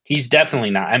 He's definitely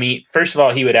not. I mean, first of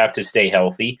all, he would have to stay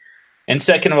healthy. And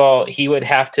second of all, he would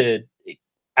have to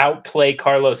outplay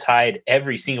Carlos Hyde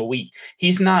every single week.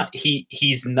 He's not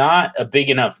a big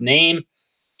enough name.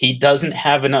 He doesn't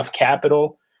have enough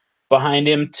capital behind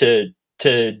him to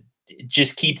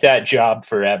just keep that job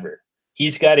forever.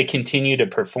 He's got to continue to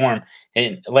perform.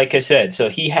 And like I said, so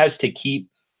he has to keep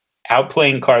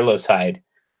outplaying Carlos Hyde.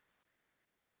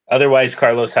 Otherwise,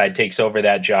 Carlos Hyde takes over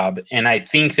that job. And I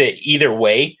think that either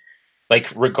way, like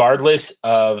regardless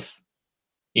of,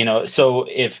 so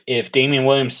if Damian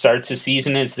Williams starts the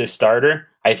season as the starter,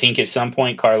 I think at some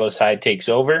point Carlos Hyde takes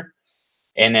over.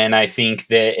 And then I think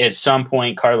that at some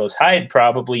point Carlos Hyde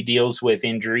probably deals with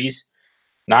injuries.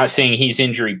 Not saying he's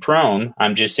injury prone.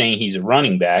 I'm just saying he's a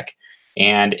running back.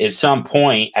 And at some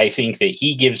point, I think that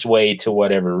he gives way to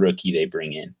whatever rookie they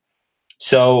bring in.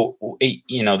 So,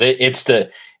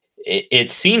 it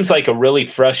seems like a really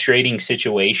frustrating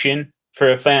situation for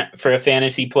a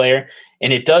fantasy player.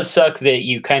 And it does suck that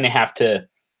you kind of have to,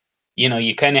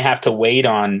 wait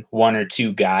on 1 or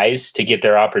 2 guys to get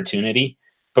their opportunity.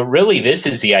 But really, this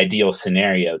is the ideal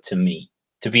scenario to me,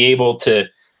 to be able to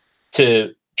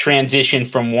transition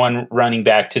from one running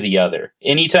back to the other.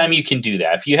 Anytime you can do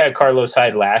that. If you had Carlos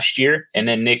Hyde last year and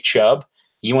then Nick Chubb,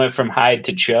 you went from Hyde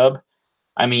to Chubb.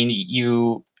 I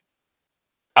mean,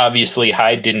 obviously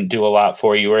Hyde didn't do a lot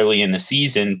for you early in the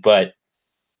season, but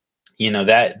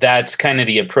that's kind of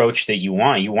the approach that you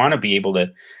want. You want to be able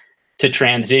to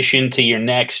transition to your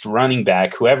next running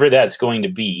back, whoever that's going to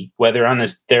be, whether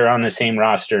they're on the same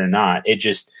roster or not. It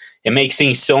makes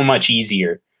things so much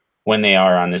easier when they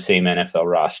are on the same NFL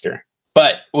roster.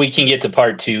 But we can get to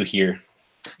part 2 here.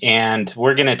 And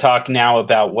we're going to talk now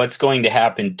about what's going to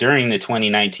happen during the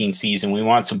 2019 season. We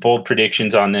want some bold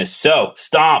predictions on this. So,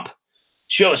 Stomp,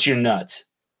 show us your nuts.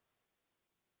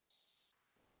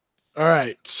 All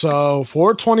right. So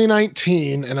for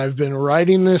 2019, and I've been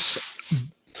riding this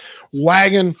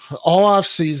wagon all off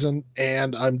season,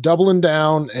 and I'm doubling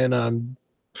down, and I'm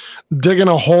digging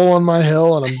a hole in my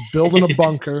hill, and I'm building a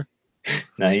bunker.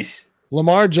 Nice.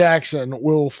 Lamar Jackson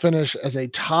will finish as a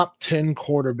top 10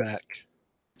 quarterback.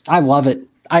 I love it.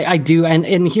 I do.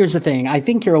 And here's the thing. I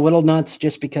think you're a little nuts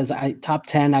just because top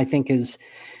 10, I think is,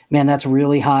 man, that's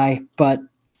really high. But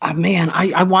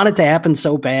I want it to happen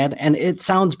so bad. And it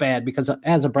sounds bad because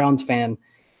as a Browns fan,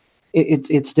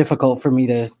 it's difficult for me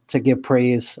to give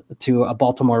praise to a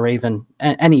Baltimore Raven,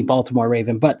 any Baltimore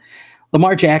Raven. But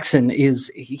Lamar Jackson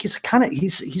he's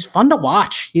fun to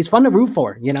watch. He's fun to root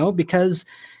for, because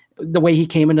the way he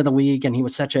came into the league, and he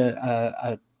was such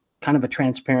a kind of a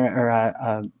transparent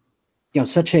or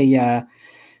such a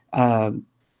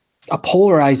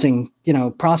polarizing,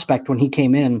 prospect when he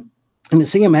came in. And to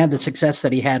see him have the success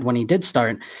that he had when he did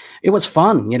start, it was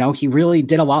fun. You know, he really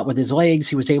did a lot with his legs.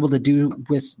 He was able to do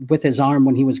with his arm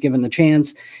when he was given the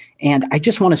chance. And I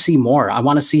just want to see more. I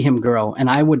want to see him grow. And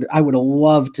I would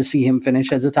love to see him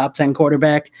finish as a top 10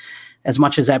 quarterback. As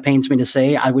much as that pains me to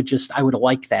say, I would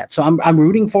like that. So I'm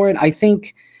rooting for it. I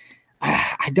think,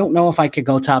 I don't know if I could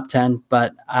go top 10,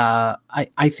 but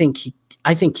I think he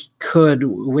could,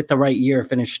 with the right year,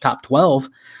 finish top 12.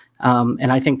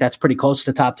 And I think that's pretty close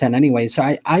to top 10 anyway.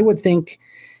 So I would think,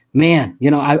 man, you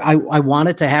know, I want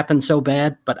it to happen so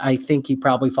bad, but I think he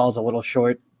probably falls a little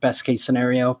short, best case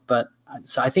scenario. But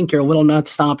so I think you're a little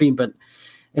nuts, Stompy, but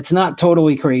it's not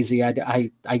totally crazy. I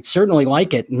certainly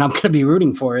like it, and I'm going to be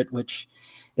rooting for it, which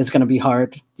is going to be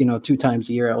hard, you know, 2 times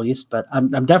a year at least. But I'm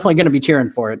definitely going to be cheering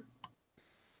for it.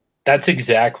 That's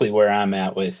exactly where I'm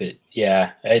at with it.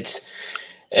 Yeah,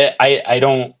 I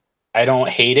don't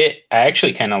hate it. I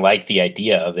actually kind of like the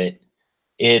idea of it.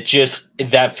 It just,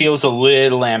 that feels a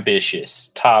little ambitious.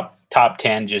 Top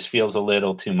 10 just feels a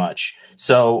little too much.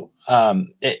 So I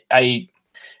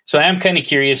am kind of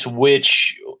curious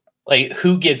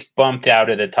who gets bumped out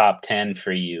of the top 10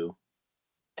 for you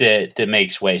that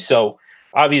makes way. So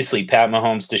obviously Pat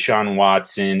Mahomes, Deshaun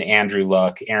Watson, Andrew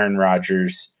Luck, Aaron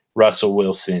Rodgers, Russell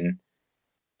Wilson,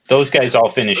 those guys all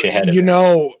finish ahead of him. You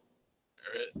know,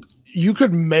 you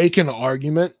could make an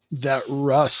argument that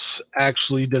Russ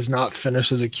actually does not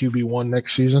finish as a QB1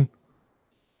 next season.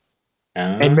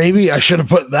 And maybe I should have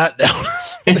put that down.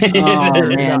 Oh,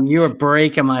 man, you were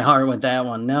breaking my heart with that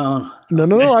one. No,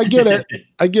 I get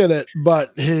it. But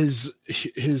his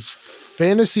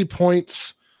fantasy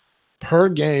points per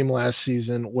game last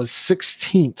season was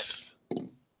 16th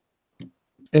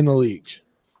in the league.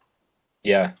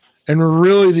 Yeah. And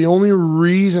really the only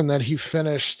reason that he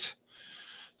finished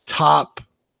top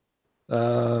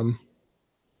well,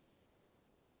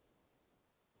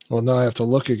 now I have to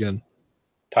look again.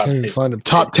 Can't even find him.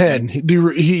 Top 10.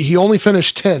 He only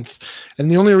finished 10th,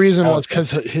 and the only reason was because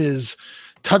his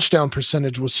touchdown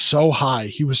percentage was so high.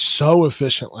 He was so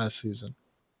efficient last season.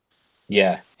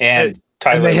 Yeah, and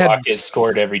Tyler Lockett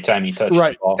scored every time he touched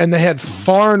the ball. And they had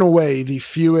far and away the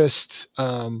fewest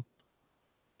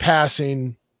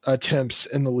passing attempts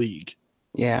in the league.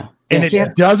 Yeah. And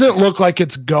it doesn't look like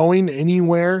it's going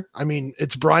anywhere. I mean,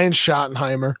 it's Brian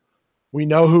Schottenheimer. We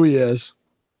know who he is.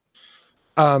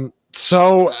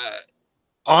 So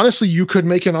honestly, you could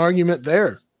make an argument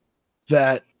there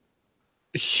that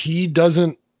he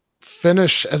doesn't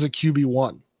finish as a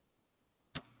QB1.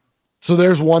 So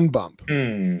there's one bump.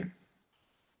 Yeah,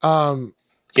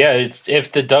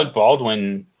 if the Doug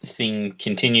Baldwin thing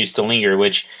continues to linger,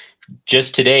 which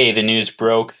just today the news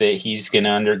broke that he's going to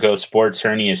undergo sports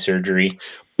hernia surgery.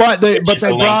 But they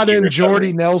brought in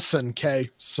Jordy Nelson,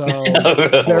 so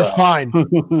they're fine.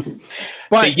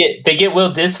 But they get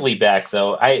Will Dissly back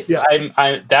though. I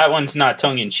that one's not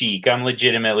tongue in cheek. I'm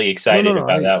legitimately excited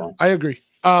about that one. I agree.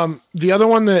 The other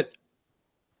one that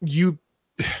you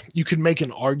could make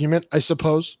an argument, I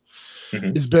suppose,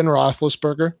 is Ben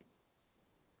Roethlisberger.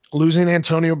 Losing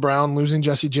Antonio Brown, losing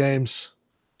Jesse James.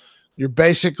 You're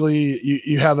basically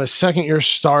you have a second-year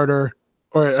starter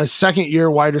or a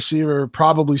second-year wide receiver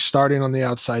probably starting on the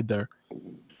outside there.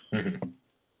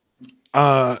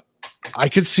 I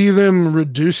could see them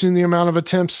reducing the amount of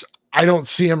attempts. I don't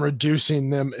see them reducing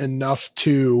them enough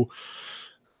to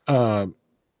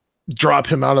drop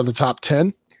him out of the top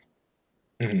 10.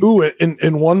 Ooh,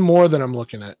 and one more that I'm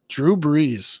looking at. Drew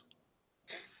Brees.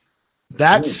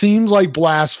 That seems like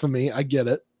blasphemy. I get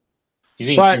it. You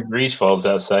think Drew Brees falls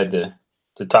outside the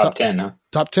top 10, huh?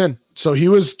 Top 10. So he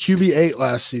was QB8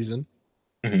 last season.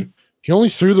 He only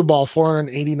threw the ball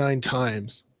 489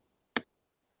 times,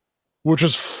 which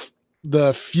was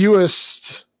the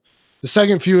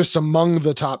second fewest among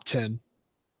the top 10.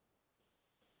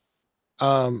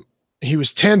 He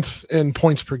was 10th in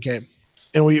points per game.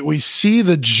 And we see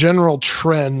the general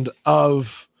trend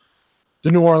of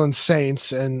the New Orleans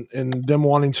Saints and them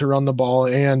wanting to run the ball.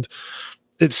 And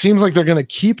it seems like they're going to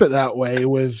keep it that way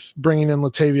with bringing in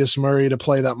Latavius Murray to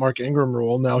play that Mark Ingram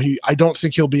role. Now, I don't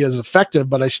think he'll be as effective,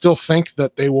 but I still think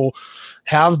that they will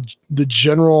have the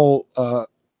general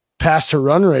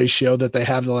pass-to-run ratio that they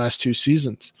have the last 2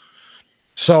 seasons.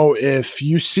 So if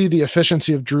you see the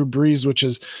efficiency of Drew Brees, which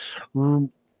is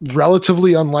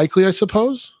relatively unlikely, I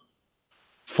suppose,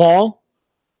 fall,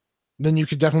 then you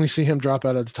could definitely see him drop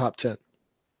out of the top 10.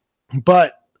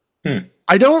 But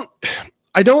I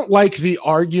don't like the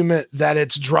argument that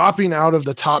it's dropping out of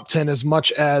the top 10 as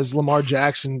much as Lamar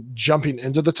Jackson jumping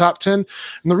into the top 10.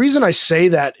 And the reason I say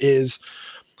that is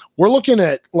we're looking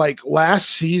at like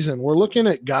last season, we're looking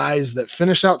at guys that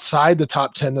finished outside the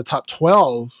top 10, the top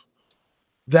 12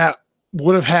 that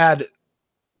would have had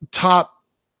top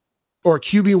or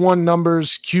QB1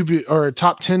 numbers, QB or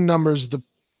top 10 numbers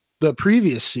the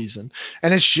previous season.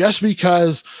 And it's just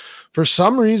because for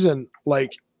some reason,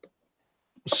 like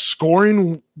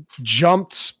scoring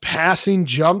jumped, passing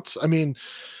jumped. I mean,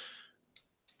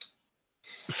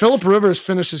 Phillip Rivers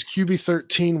finishes QB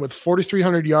 13 with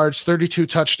 4,300 yards, 32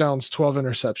 touchdowns, 12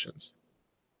 interceptions.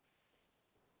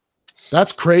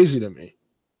 That's crazy to me.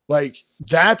 Like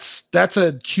that's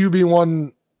a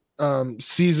QB1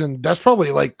 season. That's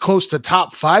probably like close to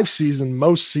top 5 season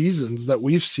most seasons that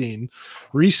we've seen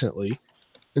recently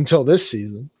until this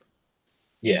season.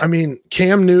 Yeah. I mean,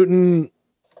 Cam Newton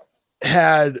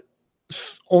had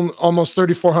almost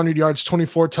 3,400 yards,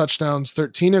 24 touchdowns,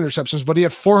 13 interceptions, but he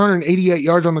had 488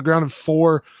 yards on the ground and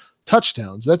 4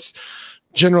 touchdowns. That's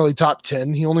generally top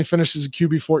 10. He only finishes a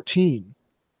QB 14.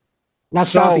 Now,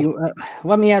 stop you.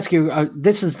 Let me ask you.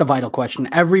 This is the vital question.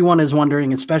 Everyone is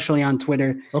wondering, especially on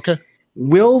Twitter. Okay.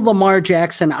 Will Lamar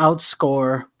Jackson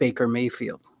outscore Baker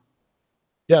Mayfield?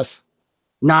 Yes.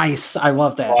 Nice. I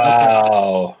love that.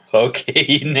 Wow.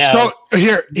 Okay. Now, so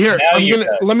here. Now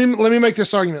let me make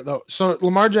this argument though. So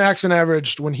Lamar Jackson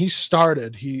averaged when he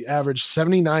started, he averaged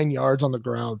 79 yards on the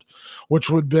ground, which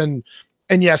would have been.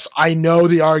 And yes, I know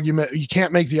the argument. You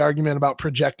can't make the argument about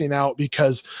projecting out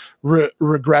because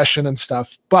regression and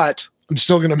stuff, but I'm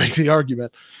still going to make the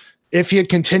argument. If he had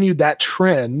continued that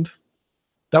trend,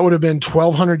 that would have been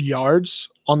 1,200 yards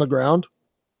on the ground,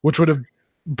 which would have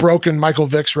broken Michael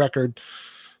Vick's record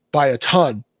by a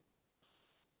ton.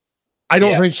 I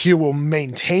don't think he will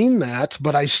maintain that,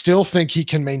 but I still think he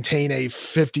can maintain a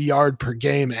 50-yard per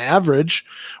game average,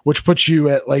 which puts you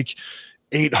at like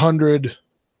 800.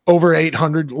 Over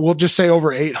 800, we'll just say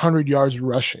over 800 yards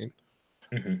rushing,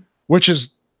 which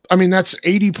is, I mean, that's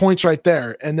 80 points right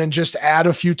there. And then just add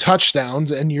a few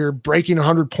touchdowns and you're breaking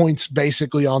 100 points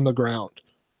basically on the ground.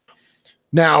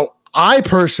 Now, I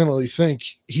personally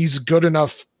think he's a good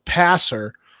enough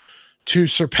passer to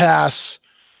surpass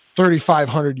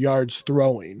 3,500 yards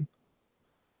throwing.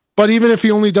 But even if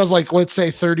he only does like, let's say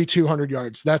 3,200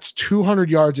 yards, that's 200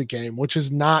 yards a game, which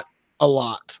is not a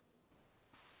lot.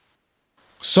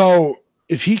 So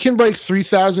if he can break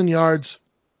 3,000 yards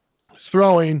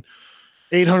throwing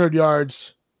 800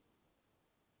 yards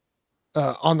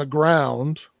on the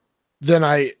ground, then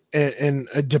and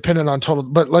dependent on total,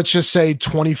 but let's just say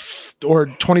 20 or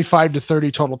 25 to 30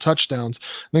 total touchdowns.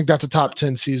 I think that's a top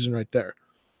 10 season right there.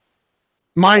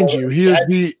 Mind you,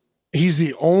 he's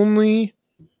the only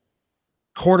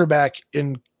quarterback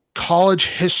in college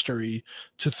history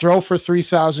to throw for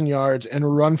 3,000 yards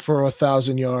and run for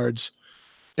 1,000 yards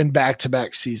in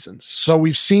back-to-back seasons. So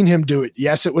we've seen him do it.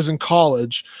 Yes, it was in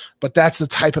college, but that's the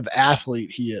type of athlete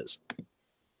he is.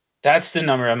 That's the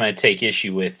number I'm going to take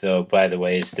issue with, though, by the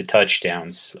way, is the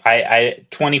touchdowns. I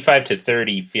 25 to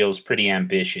 30 feels pretty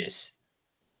ambitious.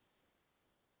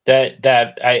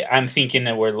 I'm thinking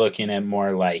that we're looking at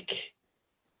more like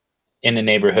in the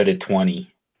neighborhood of 20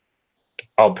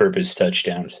 all-purpose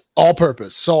touchdowns.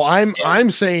 All-purpose. So I'm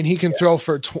saying he can throw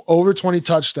for over 20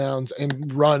 touchdowns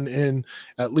and run in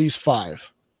at least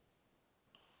 5.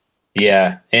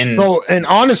 Yeah, and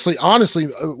honestly,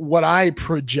 what I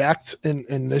project,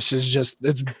 and this is just,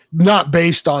 it's not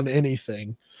based on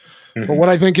anything, but what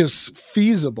I think is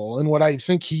feasible and what I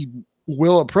think he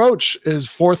will approach is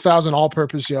 4,000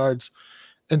 all-purpose yards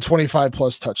and 25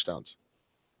 plus touchdowns.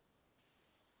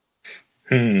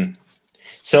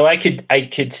 So I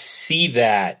could see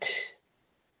that.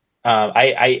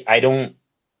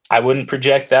 I wouldn't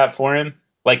project that for him.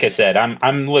 Like I said,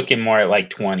 I'm looking more at like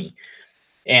 20,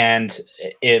 and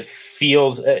it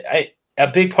feels a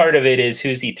big part of it is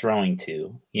who's he throwing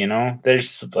to. You know,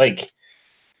 there's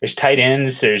tight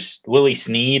ends, there's Willie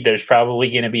Snead, there's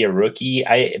probably going to be a rookie.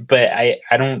 But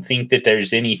I don't think that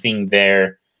there's anything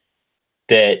there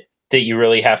that you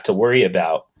really have to worry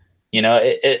about. You know,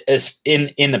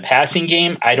 in the passing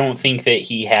game, I don't think that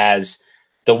he has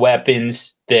the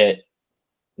weapons that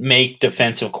make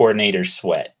defensive coordinators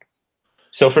sweat.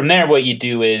 So from there, what you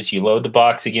do is you load the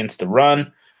box against the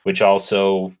run, which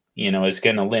also, you know, is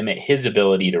going to limit his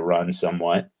ability to run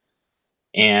somewhat.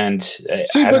 And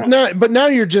now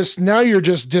you're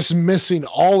just dismissing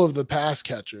all of the pass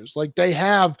catchers. Like they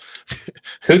have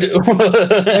 4. Hold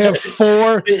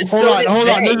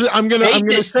on. I'm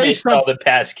gonna say something. All the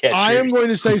pass catchers. I am going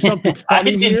to say something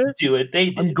funny here. Do it.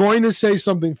 They did. I'm going to say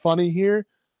something funny here.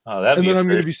 Oh, and then I'm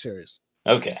going to be serious.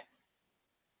 Okay.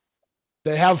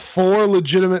 They have 4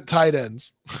 legitimate tight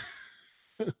ends.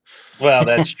 Well,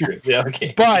 that's true. Yeah,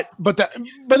 okay. But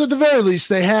at the very least,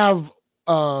 they have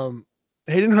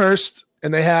Hayden Hurst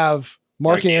and they have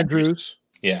Mark Andrews.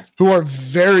 who are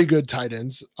very good tight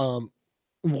ends.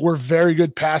 Were very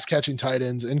good pass catching tight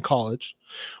ends in college.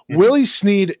 Willie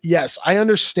Snead, yes, I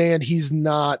understand he's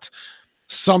not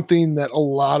something that a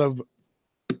lot of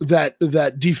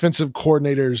that defensive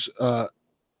coordinators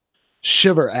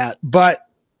shiver at, but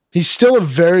he's still a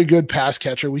very good pass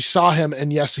catcher. We saw him,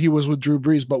 and yes, he was with Drew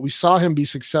Brees, but we saw him be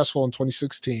successful in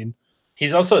 2016.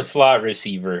 He's also a slot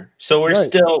receiver, so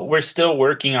we're still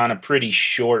working on a pretty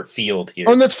short field here.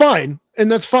 Oh, and that's fine.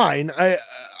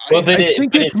 I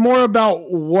think it's more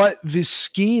about what the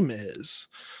scheme is.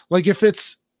 Like if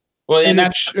it's and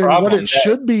that's the problem. What it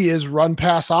should be is run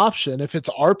pass option. If it's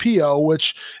RPO,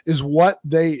 which is what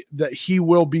that he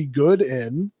will be good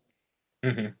in,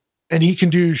 and he can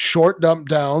do short dump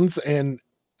downs, and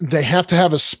they have to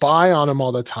have a spy on him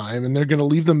all the time, and they're going to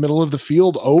leave the middle of the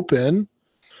field open.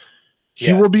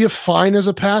 He will be fine as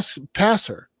a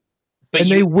passer,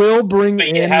 they will bring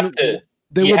in.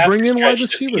 They will bring in wide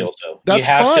receivers. That's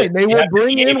fine. They will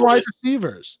bring in wide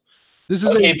receivers. This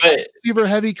is a receiver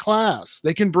heavy class.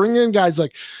 They can bring in guys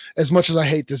like, as much as I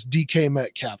hate this, DK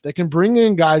Metcalf, they can bring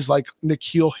in guys like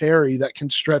N'Keal Harry that can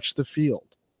stretch the field.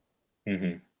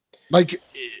 Like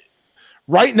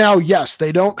right now, yes,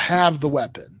 they don't have the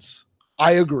weapons.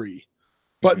 I agree,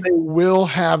 but they will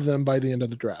have them by the end of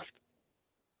the draft.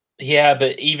 Yeah,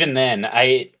 but even then,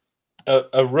 a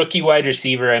rookie wide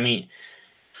receiver. I mean,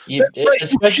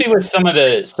 especially with some of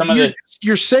the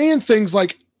you're saying things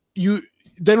like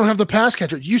they don't have the pass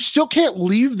catcher. You still can't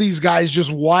leave these guys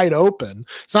just wide open.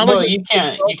 It's not like you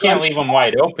can't leave them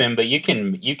wide open, but you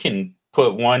can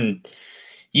put one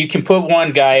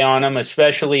guy on them,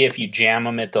 especially if you jam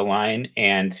them at the line,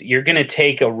 and you're going to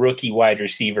take a rookie wide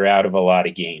receiver out of a lot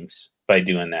of games by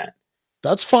doing that.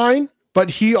 That's fine, but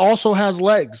he also has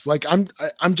legs. Like I'm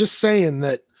just saying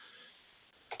that.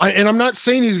 And I'm not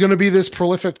saying he's going to be this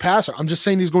prolific passer. I'm just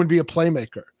saying he's going to be a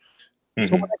playmaker.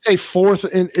 So when I say fourth,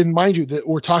 and mind you, that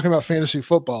we're talking about fantasy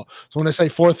football. So when I say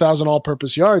 4,000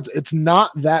 all-purpose yards, it's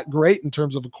not that great in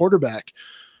terms of a quarterback.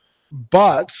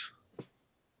 But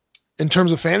in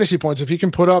terms of fantasy points, if he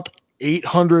can put up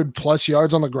 800 plus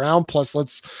yards on the ground, plus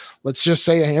let's just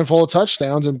say a handful of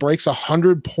touchdowns and breaks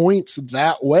 100 points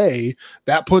that way,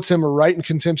 that puts him right in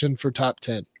contention for top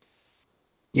 10.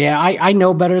 Yeah, I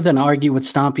know better than argue with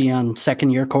Stompy on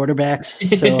second-year quarterbacks.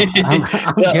 So I'm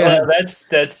good.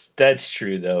 That's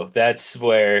true though. That's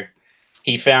where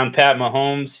he found Pat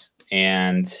Mahomes,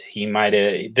 and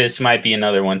this might be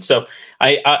another one. So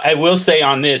I will say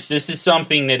on this is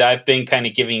something that I've been kind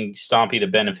of giving Stompy the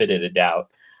benefit of the doubt.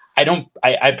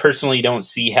 I personally don't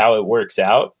see how it works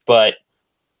out, but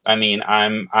I mean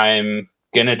I'm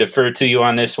gonna defer to you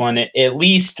on this one at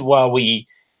least while we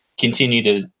continue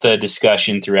the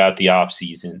discussion throughout the off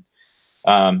season.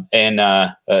 As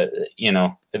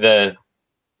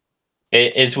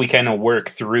we kind of work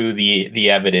through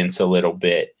the evidence a little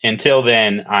bit. Until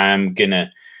then, I'm going to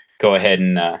go ahead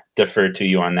and defer to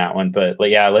you on that one. But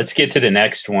yeah, let's get to the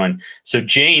next one. So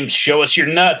James, show us your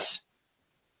nuts.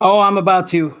 Oh, I'm about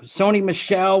to. Sony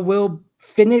Michel will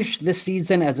finish this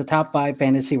season as a top 5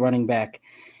 fantasy running back.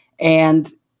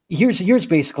 And here's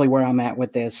basically where I'm at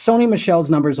with this. Sony Michel's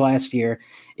numbers last year,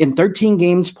 in 13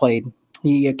 games played,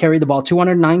 he carried the ball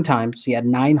 209 times. He had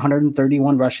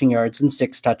 931 rushing yards and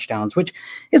 6 touchdowns, which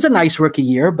is a nice rookie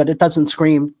year, but it doesn't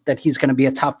scream that he's going to be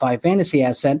a top 5 fantasy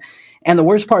asset. And the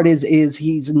worst part is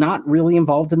he's not really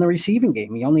involved in the receiving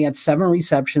game. He only had 7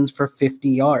 receptions for 50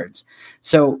 yards.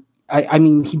 So, I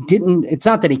mean, it's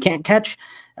not that he can't catch.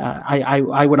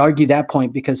 I would argue that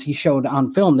point because he showed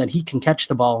on film that he can catch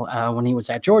the ball when he was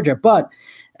at Georgia, but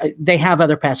they have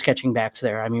other pass catching backs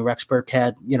there. I mean, Rex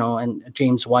Burkhead, and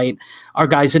James White are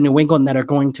guys in New England that are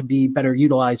going to be better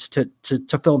utilized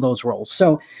to fill those roles.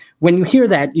 So when you hear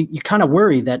that, you kind of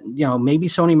worry that, maybe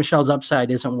Sony Michel's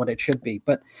upside isn't what it should be.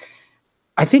 But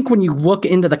I think when you look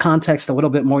into the context a little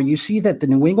bit more, you see that the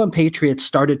New England Patriots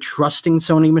started trusting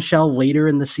Sony Michel later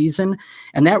in the season,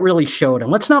 and that really showed.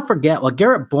 And let's not forget,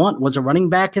 Garrett Blount was a running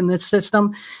back in this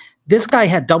system. This guy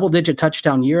had double-digit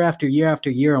touchdown year after year after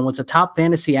year and was a top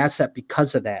fantasy asset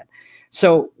because of that.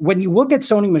 So when you look at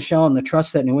Sony Michel and the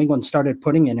trust that New England started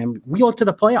putting in him, we look to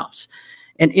the playoffs.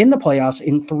 And in the playoffs,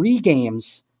 in 3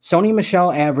 games, Sony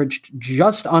Michel averaged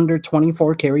just under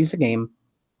 24 carries a game,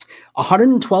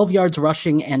 112 yards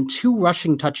rushing, and 2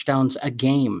 rushing touchdowns a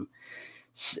game.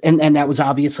 And that was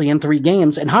obviously in 3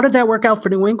 games. And how did that work out for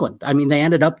New England? I mean, they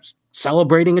ended up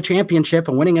celebrating a championship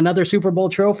and winning another Super Bowl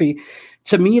trophy.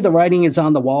 To me, the writing is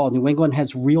on the wall. New England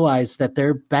has realized that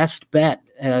their best bet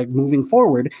moving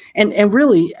forward. And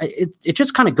really, it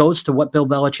just kind of goes to what Bill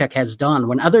Belichick has done.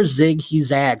 When others zig, he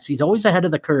zags. He's always ahead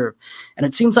of the curve. And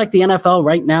it seems like the NFL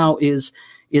right now is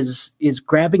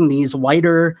grabbing these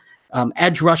wider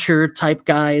edge rusher type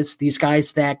guys, these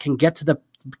guys that can get to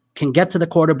the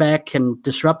quarterback, can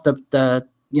disrupt the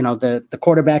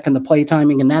quarterback and the play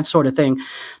timing and that sort of thing.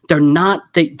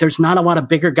 There's not a lot of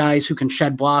bigger guys who can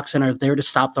shed blocks and are there to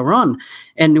stop the run.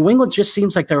 And New England just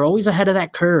seems like they're always ahead of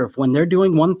that curve. When they're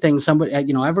doing one thing,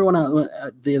 everyone,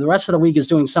 the rest of the league is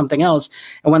doing something else.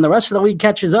 And when the rest of the league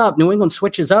catches up, New England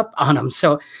switches up on them.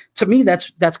 So to me,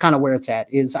 that's kind of where it's at.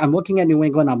 Is I'm looking at New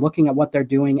England, I'm looking at what they're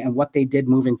doing and what they did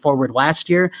moving forward last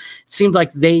year. It seemed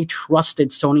like they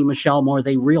trusted Sony Michel more.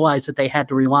 They realized that they had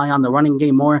to rely on the running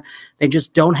game more. They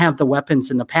just don't have the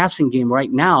weapons in the passing game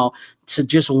right now to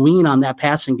just lean on that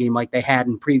passing game like they had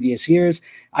in previous years.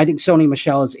 I think Sony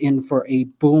Michel is in for a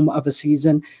boom of a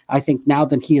season. I think now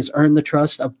that he has earned the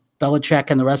trust of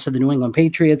Belichick and the rest of the New England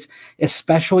Patriots,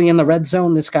 especially in the red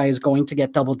zone, this guy is going to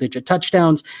get double-digit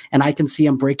touchdowns, and I can see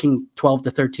him breaking 12 to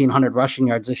 1,300 rushing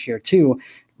yards this year too,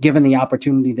 given the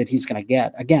opportunity that he's going to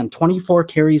get. Again, 24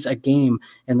 carries a game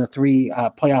in the 3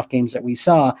 playoff games that we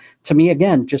saw. To me,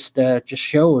 again, just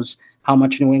shows how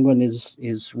much New England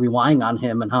is relying on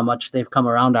him and how much they've come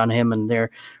around on him, and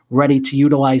they're ready to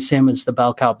utilize him as the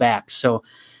bell cow back. So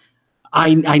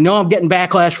I know I'm getting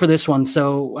backlash for this one.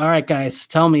 So, all right, guys,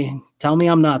 tell me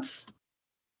I'm nuts.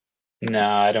 No,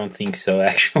 I don't think so.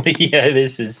 Actually, yeah,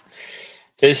 this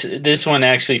one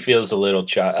actually feels a little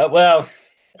well,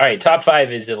 all right. Top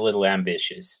 5 is a little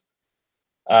ambitious.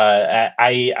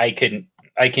 I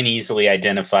can easily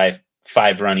identify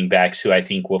 5 running backs who I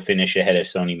think will finish ahead of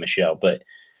Sony Michel, but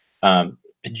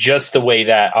just the way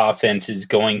that offense is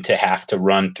going to have to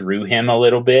run through him a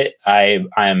little bit,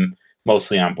 I'm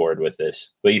mostly on board with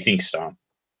this. What do you think, Storm?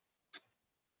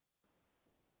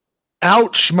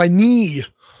 Ouch, my knee.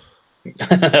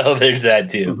 Oh, there's that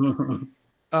too.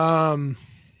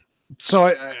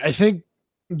 So I think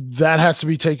that has to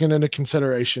be taken into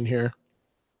consideration here,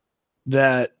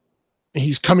 that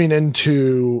he came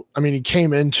into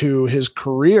his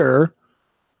career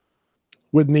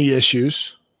with knee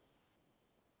issues,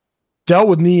 dealt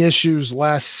with knee issues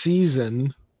last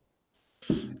season.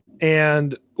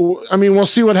 And I mean, we'll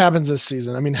see what happens this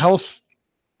season. I mean, health,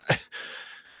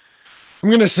 I'm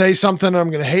going to say something and I'm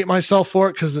going to hate myself for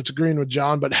it because it's agreeing with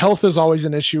John, but health is always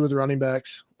an issue with running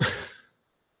backs.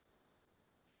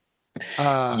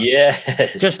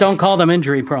 Yes. Just don't call them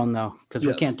injury prone though, because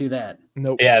we can't do that.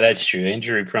 Nope. Yeah, that's true.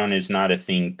 Injury prone is not a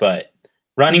thing, but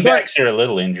running backs are a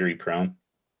little injury prone.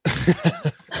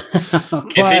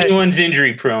 If anyone's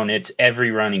injury prone, it's every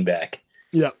running back.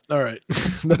 Yeah. All right.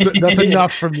 That's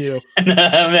enough from you. I'm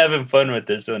having fun with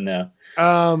this one now.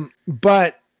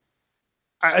 But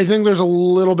I think there's a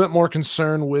little bit more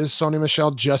concern with Sony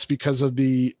Michel just because of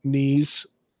the knees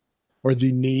or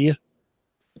the knee.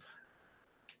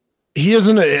 He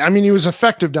he was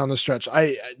effective down the stretch.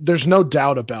 There's no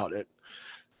doubt about it.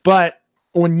 But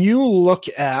when you look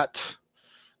at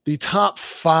the top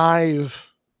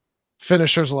 5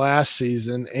 finishers last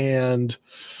season and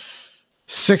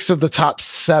 6 of the top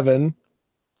 7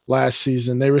 last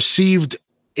season, they received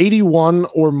 81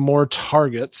 or more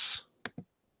targets,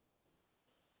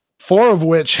 4 of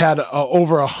which had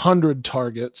over 100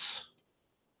 targets,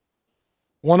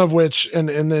 one of which, and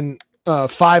then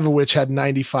 5 of which had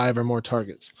 95 or more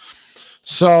targets.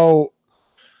 So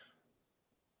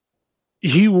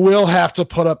he will have to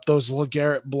put up those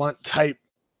LeGarrette Blount type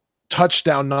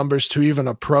touchdown numbers to even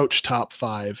approach top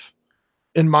 5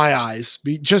 in my eyes,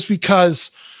 just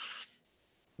because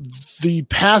the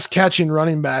pass catching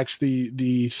running backs,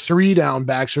 the 3 down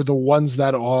backs are the ones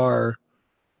that are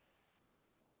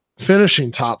finishing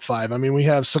top 5. I mean, we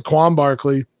have Saquon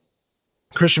Barkley,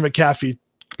 Christian McCaffrey,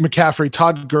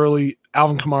 Todd Gurley,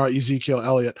 Alvin Kamara, Ezekiel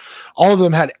Elliott. All of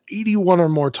them had 81 or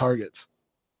more targets.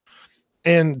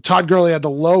 And Todd Gurley had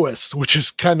the lowest, which is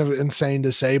kind of insane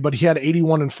to say, but he had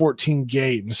 81 in 14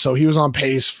 games. So he was on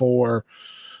pace for,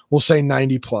 we'll say,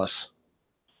 90 plus.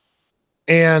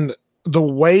 And the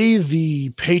way the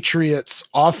Patriots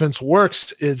offense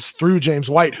works is through James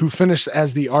White, who finished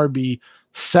as the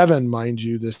RB7, mind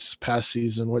you, this past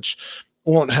season, which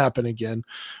won't happen again.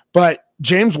 But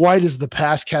James White is the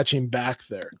pass catching back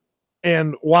there.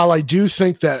 And while I do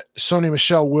think that Sony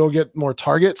Michel will get more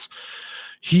targets,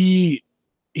 he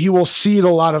will secede a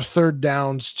lot of third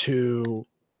downs to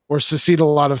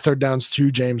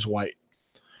James White.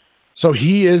 So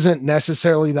he isn't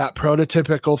necessarily that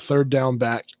prototypical third down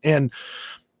back. And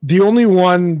the only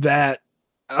one that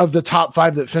of the top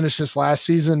 5 that finished this last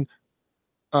season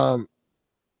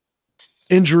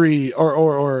injury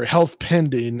or health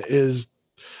pending is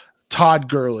Todd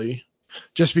Gurley,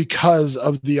 just because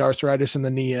of the arthritis in the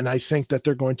knee. And I think that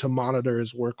they're going to monitor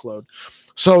his workload.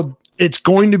 So it's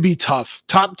going to be tough.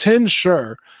 Top 10,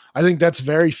 sure. I think that's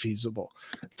very feasible.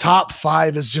 Top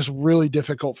 5 is just really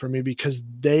difficult for me because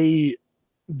the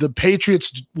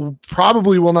Patriots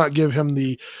probably will not give him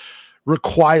the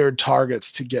required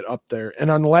targets to get up there.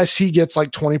 And unless he gets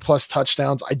like 20 plus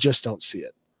touchdowns, I just don't see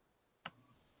it.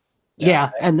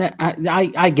 Yeah. And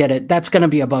I get it. That's going to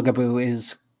be a bugaboo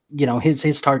is,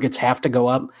 his targets have to go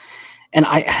up. And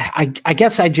I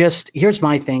guess here's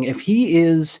my thing. If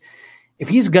he's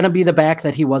going to be the back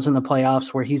that he was in the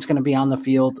playoffs, where he's going to be on the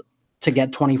field to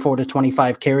get 24 to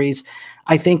 25 carries,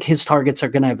 I think his targets are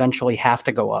going to eventually have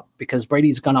to go up because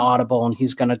Brady's going to audible and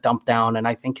he's going to dump down. And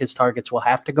I think his targets will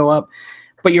have to go up.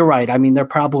 But you're right. I mean, they're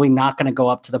probably not going to go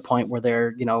up to the point where they're,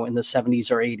 in the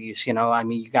 70s or 80s. I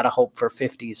mean, you got to hope for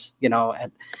 50s,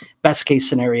 at best case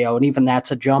scenario. And even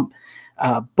that's a jump.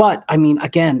 But I mean,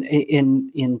 again,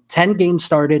 in 10 games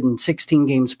started and 16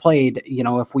 games played,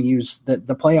 if we use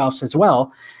the playoffs as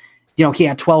well, he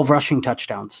had 12 rushing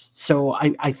touchdowns. So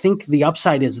I think the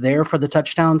upside is there for the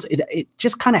touchdowns. It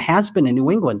just kind of has been in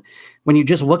New England. When you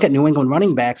just look at New England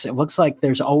running backs, it looks like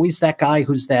there's always that guy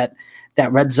who's that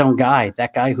red zone guy,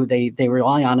 that guy who they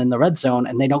rely on in the red zone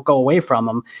and they don't go away from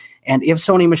him. And if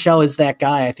Sony Michel is that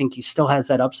guy, I think he still has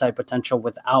that upside potential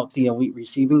without the elite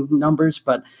receiving numbers.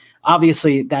 But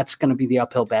obviously that's going to be the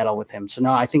uphill battle with him. So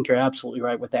no, I think you're absolutely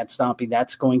right with that, Stompy.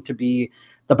 That's going to be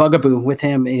the bugaboo with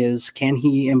him is, can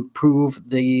he improve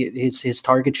his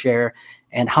target share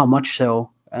and how much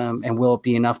so, and will it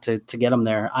be enough to get him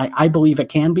there? I believe it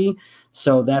can be.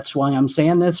 So that's why I'm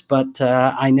saying this, but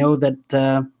I know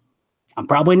that I'm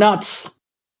probably nuts.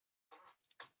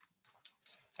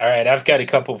 All right, I've got a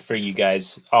couple for you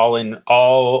guys, all in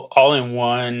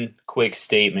one quick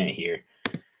statement here.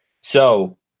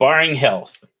 So, barring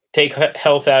health, take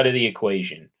health out of the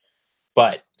equation.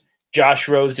 But Josh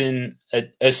Rosen,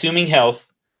 assuming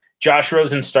health, Josh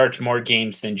Rosen starts more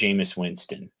games than Jameis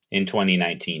Winston in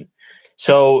 2019.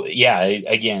 So, yeah,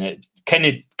 again, kind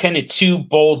of two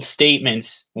bold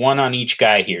statements, one on each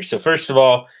guy here. So, first of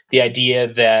all, the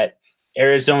idea that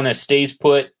Arizona stays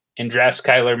put and drafts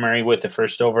Kyler Murray with the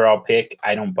first overall pick,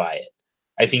 I don't buy it.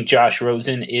 I think Josh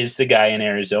Rosen is the guy in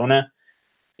Arizona.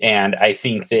 And I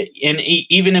think that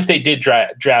even if they did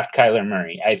draft Kyler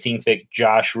Murray, I think that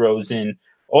Josh Rosen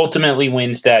ultimately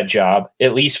wins that job,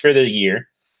 at least for the year.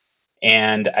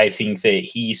 And I think that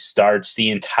he starts the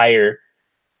entire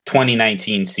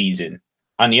 2019 season.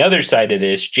 On the other side of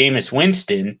this, Jameis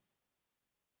Winston,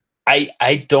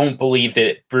 I don't believe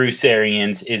that Bruce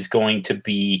Arians is going to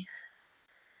be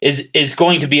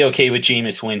okay with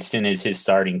Jameis Winston as his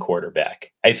starting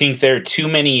quarterback. I think there are too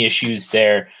many issues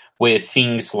there with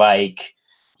things like,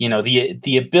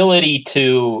 the ability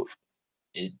to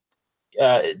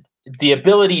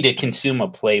consume a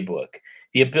playbook,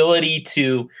 the ability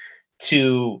to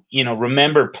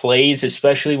remember plays,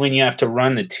 especially when you have to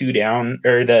run the 2 down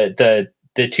or the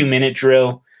 2 minute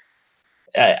drill.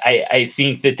 I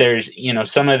think that there's,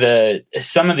 some of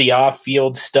the off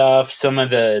field stuff, some of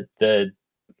the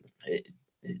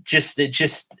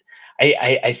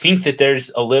I think that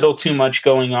there's a little too much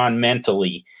going on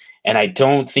mentally. And I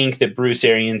don't think that Bruce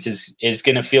Arians is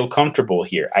going to feel comfortable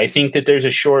here. I think that there's a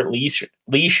short leash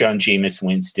on Jameis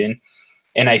Winston.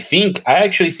 And I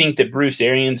actually think that Bruce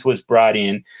Arians was brought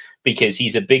in because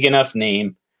he's a big enough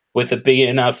name with big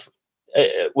enough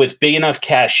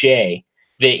cachet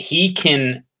that he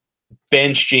can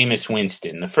bench Jameis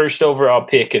Winston, the first overall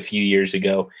pick a few years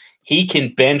ago. He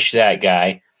can bench that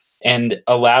guy and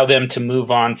allow them to move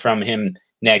on from him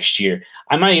next year.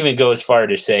 I might even go as far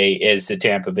to say as the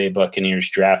Tampa Bay Buccaneers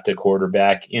draft a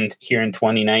quarterback here in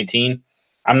 2019.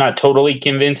 I'm not totally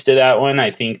convinced of that one. I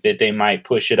think that they might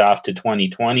push it off to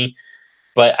 2020,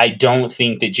 but I don't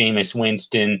think that Jameis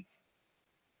Winston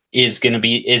is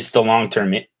the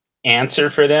long-term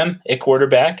answer for them at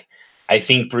quarterback. I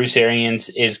think Bruce Arians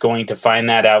is going to find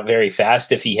that out very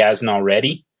fast if he hasn't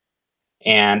already.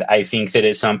 And I think that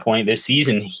at some point this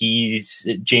season,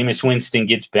 Jameis Winston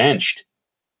gets benched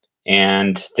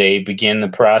and they begin the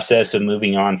process of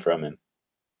moving on from him.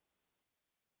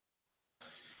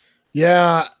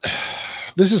 Yeah,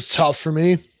 this is tough for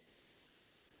me.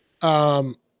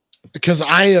 Because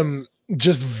I am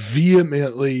just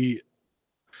vehemently,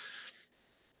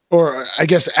 or I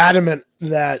guess adamant,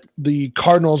 that the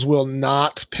Cardinals will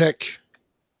not pick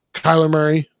Kyler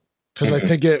Murray, because I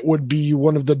think it would be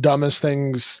one of the dumbest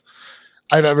things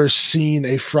I've ever seen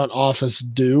a front office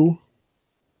do.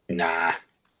 Nah.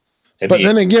 But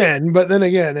then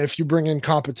again, if you bring in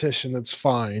competition, that's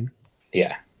fine.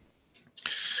 Yeah.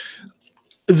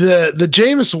 The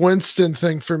Jameis Winston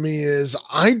thing for me is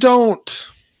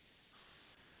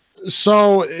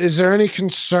so is there any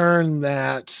concern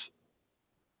that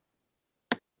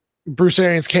Bruce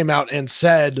Arians came out and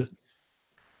said,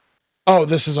 "Oh,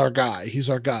 this is our guy. He's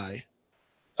our guy."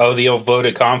 Oh, the old vote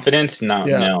of confidence?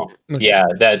 No. Okay. Yeah,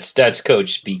 that's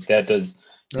coach speak. That does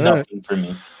nothing for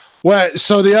me. Well,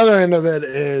 so the other end of it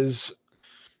is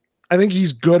I think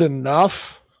he's good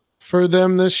enough for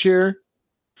them this year.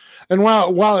 And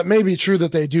while it may be true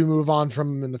that they do move on from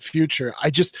him in the future,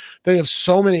 they have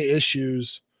so many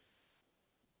issues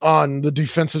on the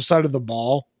defensive side of the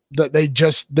ball that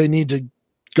they need to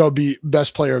go be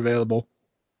best player available.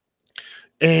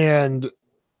 And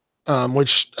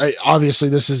which obviously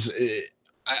this is,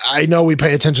 I know we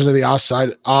pay attention to the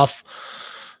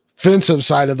offensive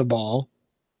side of the ball,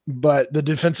 but the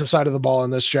defensive side of the ball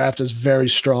in this draft is very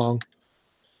strong.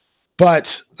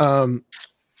 But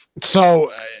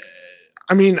so,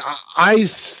 I mean, I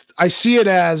see it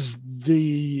as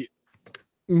the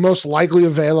most likely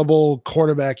available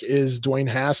quarterback is Dwayne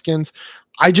Haskins.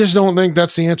 I just don't think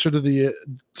that's the answer to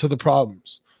the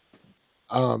problems.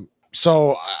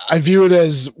 So I view it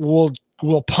as we'll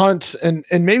punt, and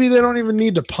maybe they don't even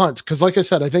need to punt because, like I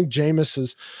said, I think Jameis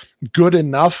is good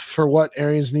enough for what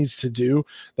Arians needs to do.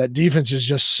 That defense is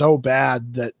just so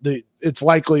bad that it's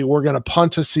likely we're going to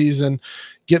punt a season,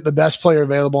 get the best player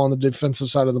available on the defensive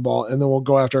side of the ball, and then we'll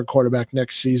go after a quarterback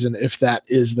next season if that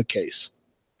is the case.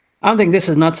 I don't think this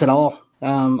is nuts at all.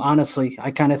 Honestly, I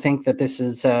kind of think that this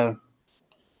is the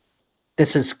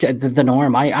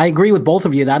norm. I agree with both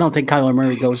of you that I don't think Kyler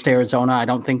Murray goes to Arizona. I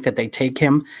don't think that they take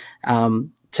him.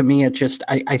 To me,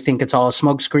 I think it's all a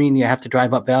smokescreen. You have to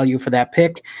drive up value for that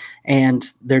pick,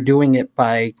 and they're doing it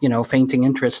by feigning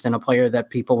interest in a player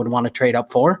that people would want to trade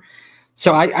up for.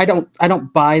 So I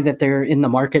don't buy that they're in the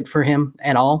market for him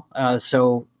at all.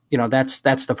 So that's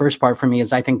the first part for me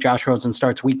is I think Josh Rosen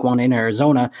starts week 1 in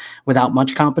Arizona without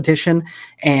much competition.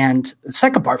 And the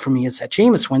second part for me is that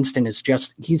Jameis Winston is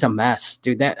he's a mess,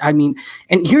 dude. And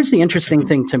here's the interesting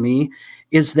thing to me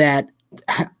is that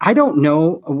I don't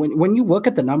know when you look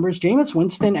at the numbers, Jameis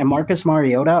Winston and Marcus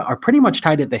Mariota are pretty much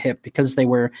tied at the hip because they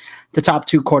were the top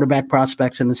 2 quarterback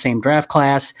prospects in the same draft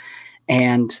class.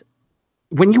 And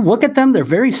when you look at them, they're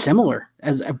very similar.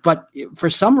 But for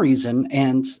some reason,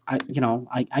 and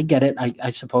I get it. I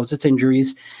suppose it's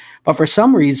injuries, but for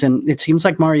some reason, it seems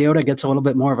like Mariota gets a little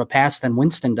bit more of a pass than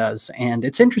Winston does, and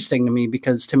it's interesting to me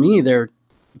because to me they're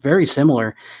very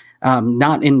similar,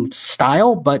 not in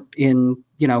style, but in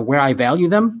where I value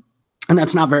them. And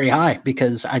that's not very high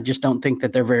because I just don't think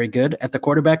that they're very good at the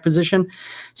quarterback position.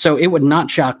 So it would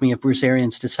not shock me if Bruce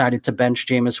Arians decided to bench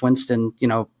Jameis Winston,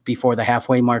 before the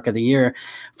halfway mark of the year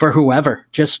for whoever,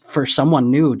 just for someone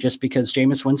new, just because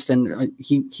Jameis Winston,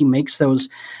 he makes those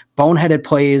boneheaded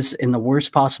plays in the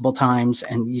worst possible times.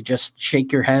 And you just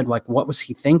shake your head like, what was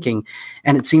he thinking?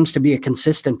 And it seems to be a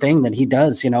consistent thing that he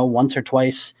does, once or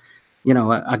twice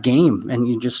a game, and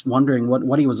you're just wondering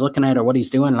what he was looking at or what he's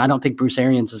doing. And I don't think Bruce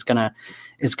Arians is gonna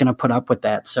put up with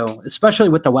that. So especially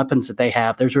with the weapons that they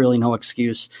have, there's really no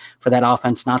excuse for that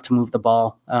offense not to move the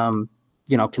ball,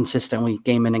 consistently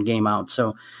game in and game out.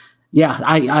 So yeah,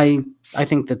 I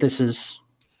think that this is,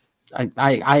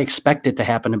 I expect it to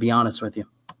happen, to be honest with you.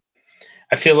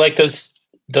 I feel like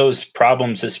those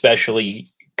problems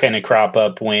especially kind of crop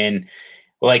up when,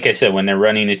 like I said, when they're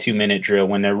running a 2-minute drill,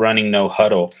 when they're running no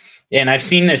huddle. And I've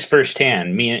seen this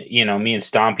firsthand. Me and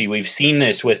Stompy, we've seen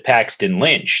this with Paxton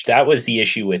Lynch. That was the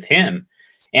issue with him,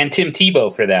 and Tim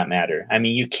Tebow for that matter. I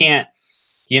mean, you can't,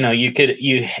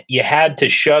 you had to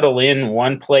shuttle in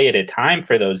one play at a time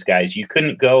for those guys. You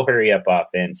couldn't go hurry up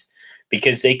offense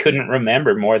because they couldn't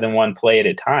remember more than one play at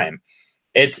a time.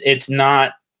 It's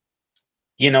not,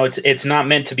 it's not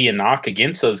meant to be a knock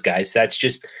against those guys. That's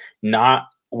just not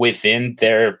within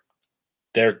their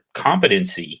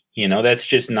competency. That's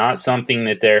just not something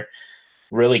that they're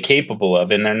really capable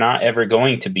of, and they're not ever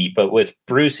going to be. But with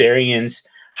Bruce Arians'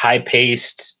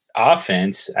 high-paced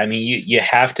offense, I mean, you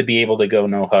have to be able to go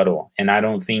no huddle, and I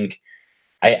don't think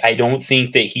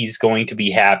that he's going to be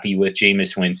happy with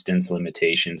Jameis Winston's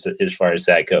limitations as far as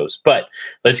that goes. But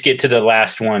let's get to the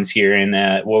last ones here,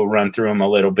 and we'll run through them a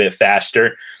little bit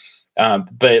faster.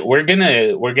 But we're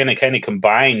gonna kind of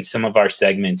combine some of our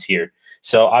segments here.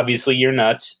 So obviously, you're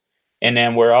nuts. And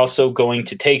then we're also going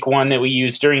to take one that we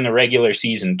used during the regular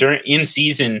season, in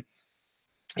season,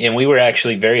 and we were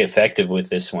actually very effective with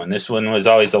this one. This one was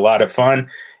always a lot of fun,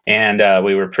 and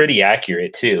we were pretty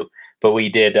accurate too. But we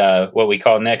did what we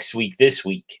call next week, this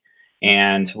week.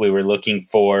 and we were looking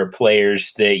for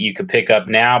players that you could pick up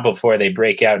now before they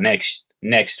break out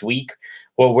next week.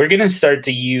 Well, we're going to start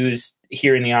to use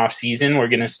here in the off season, we're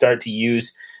going to start to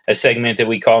use a segment that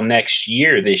we call Next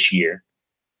Year this year.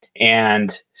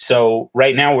 And so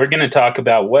right now we're going to talk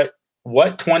about what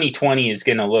 2020 is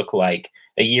going to look like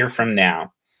a year from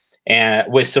now,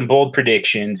 and with some bold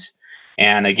predictions.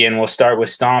 And again, we'll start with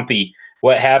Stompy.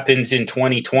 What happens in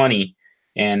 2020?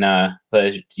 And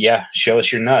show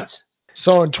us your nuts.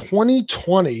 So in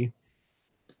 2020,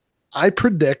 I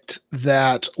predict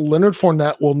that Leonard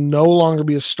Fournette will no longer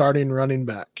be a starting running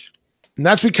back. And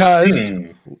that's because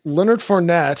Leonard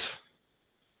Fournette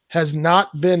has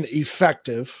not been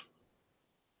effective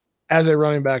as a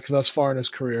running back thus far in his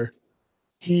career.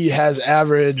 He has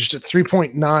averaged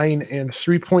 3.9 and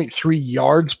 3.3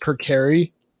 yards per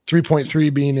carry,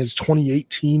 3.3 being his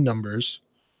 2018 numbers.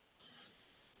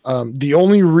 The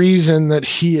only reason that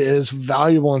he is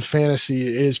valuable in fantasy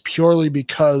is purely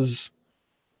because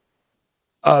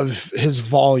of his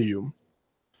volume.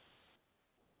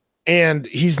 And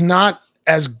he's not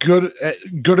as good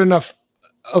enough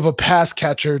of a pass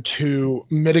catcher to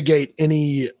mitigate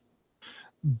any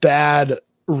bad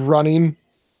running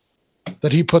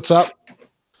that he puts up.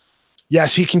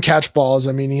 Yes, he can catch balls.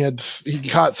 I mean, he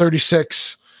caught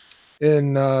 36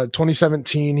 in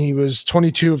 2017. He was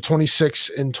 22 of 26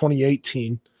 in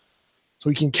 2018. So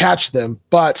he can catch them,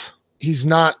 but he's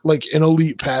not like an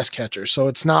elite pass catcher. So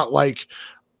it's not like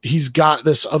he's got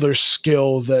this other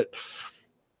skill that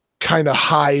kind of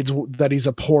hides that he's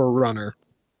a poor runner.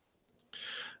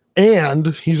 And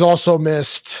he's also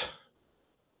missed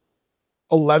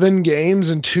 11 games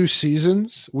in 2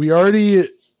 seasons. We already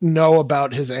know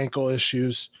about his ankle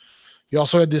issues. He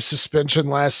also had this suspension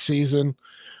last season,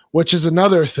 which is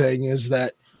another thing, is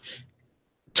that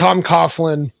Tom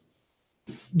Coughlin,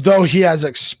 though he has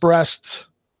expressed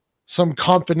some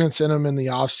confidence in him in the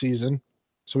offseason,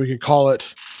 so we could call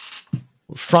it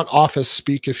front office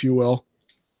speak, if you will,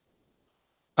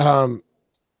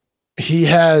 he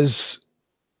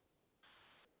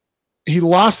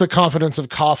lost the confidence of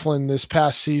Coughlin this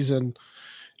past season,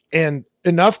 and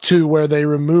enough to where they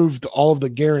removed all of the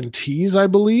guarantees, I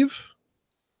believe,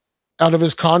 out of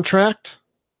his contract.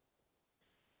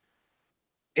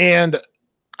 And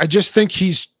I just think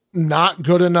he's not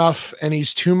good enough and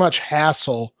he's too much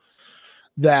hassle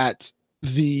that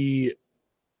the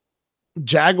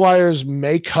Jaguars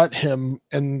may cut him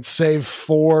and save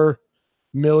 $4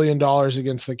 million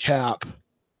against the cap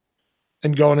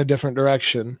and go in a different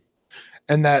direction.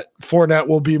 And that Fournette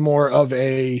will be more of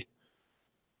a,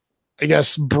 I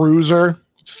guess, bruiser,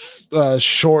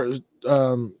 short,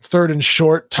 third and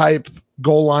short type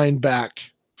goal line back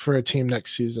for a team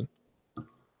next season.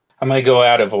 I'm going to go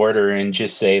out of order and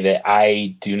just say that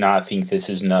I do not think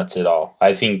this is nuts at all.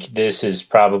 I think this is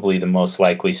probably the most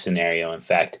likely scenario. In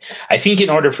fact, I think in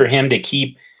order for him to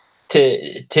keep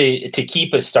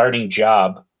a starting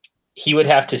job, he would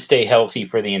have to stay healthy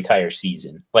for the entire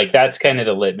season. Like, that's kind of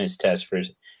the litmus test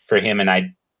for him, and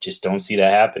I just don't see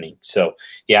that happening. So,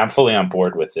 yeah, I'm fully on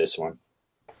board with this one.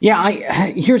 Yeah,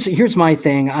 here's my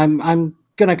thing. I'm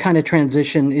gonna kind of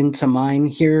transition into mine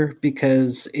here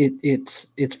because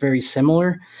it's very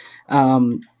similar.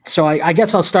 So I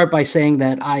guess I'll start by saying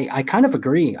that I kind of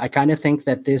agree. I kind of think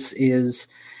that this is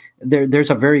there's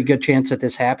a very good chance that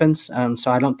this happens.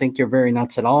 So I don't think you're very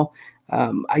nuts at all.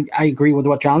 I agree with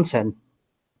what John said.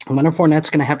 Leonard Fournette's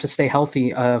going to have to stay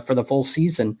healthy for the full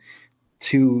season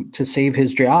to save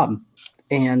his job,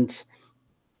 and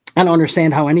I don't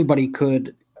understand how anybody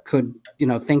could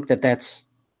think that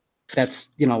that's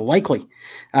likely,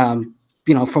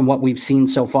 from what we've seen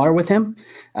so far with him,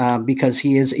 because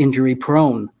he is injury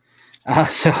prone.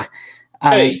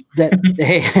 Hey,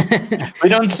 we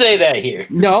don't say that here.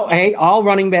 No, hey, all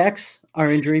running backs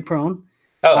are injury prone.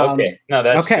 Oh, okay. No,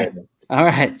 that's okay. Fair. All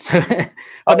right. So,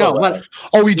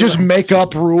 we just make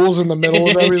up rules in the middle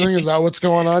of everything. Is that what's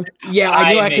going on? Yeah,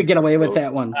 I knew I could get away with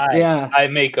that one. I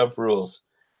make up rules.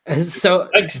 So,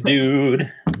 thanks,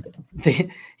 dude.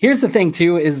 Here's the thing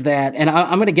too, is that, and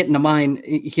I'm going to get into mine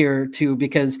here too,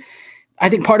 because I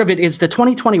think part of it is the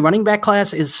 2020 running back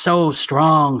class is so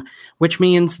strong, which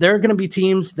means there are going to be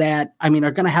teams that, are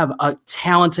going to have a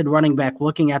talented running back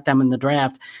looking at them in the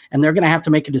draft, and they're going to have to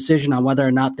make a decision on whether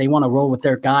or not they want to roll with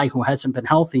their guy who hasn't been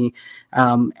healthy,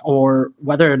 or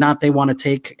whether or not they want to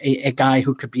take a guy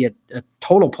who could be a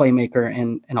total playmaker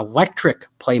and an electric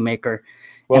playmaker.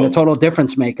 Whoa. And a total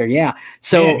difference maker. Yeah.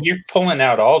 So man, you're pulling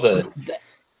out all the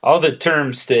all the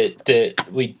terms that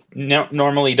we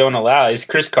normally don't allow. Is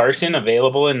Chris Carson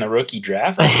available in the rookie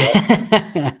draft?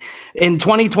 In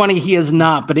 2020, he is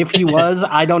not. But if he was,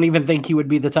 I don't even think he would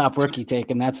be the top rookie take,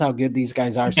 and that's how good these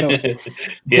guys are. So,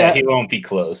 he won't be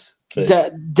close.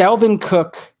 Dalvin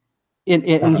Cook,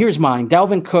 and here's mine.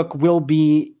 Dalvin Cook will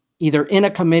be either in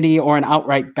a committee or an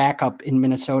outright backup in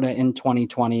Minnesota in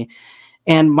 2020.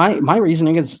 And my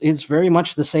reasoning is very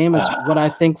much the same as what I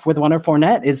think with Leonard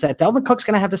Fournette, is that Dalvin Cook's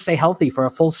going to have to stay healthy for a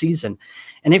full season.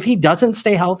 And if he doesn't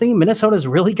stay healthy, Minnesota's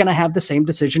really going to have the same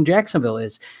decision Jacksonville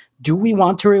is. Do we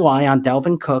want to rely on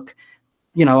Dalvin Cook,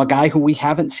 a guy who we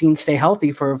haven't seen stay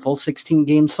healthy for a full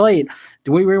 16-game slate?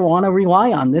 Do we really want to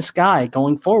rely on this guy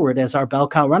going forward as our bell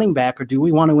cow running back, or do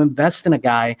we want to invest in a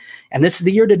guy? And this is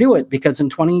the year to do it, because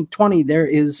in 2020, there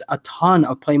is a ton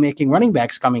of playmaking running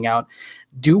backs coming out.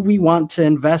 Do we want to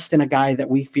invest in a guy that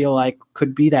we feel like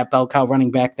could be that bell cow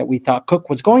running back that we thought Cook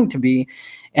was going to be,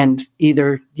 and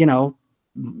either,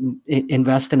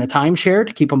 invest in a timeshare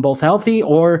to keep them both healthy,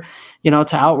 or, to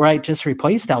outright just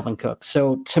replace Dalvin Cook?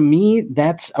 So to me,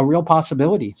 that's a real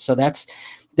possibility. So that's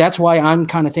why I'm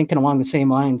kind of thinking along the same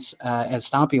lines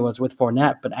as Stompy was with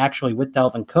Fournette, but actually with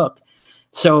Dalvin Cook.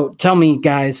 So tell me,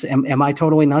 guys, am I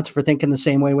totally nuts for thinking the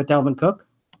same way with Dalvin Cook?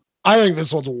 I think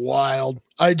this one's wild.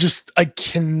 I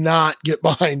cannot get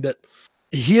behind it.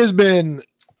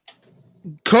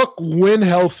 Cook, when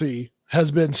healthy, has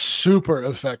been super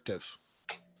effective.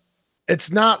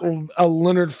 It's not a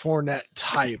Leonard Fournette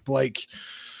type. Like,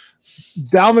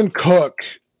 Dalvin Cook,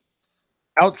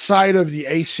 outside of the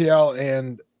ACL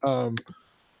and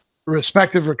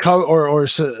respective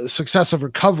successive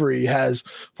recovery, has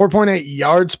 4.8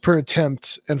 yards per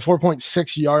attempt and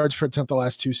 4.6 yards per attempt the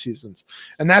last 2 seasons.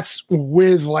 And that's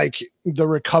with like the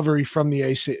recovery from the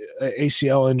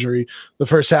ACL injury the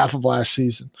first half of last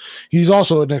season. He's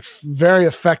also a very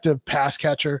effective pass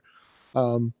catcher.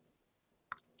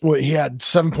 He had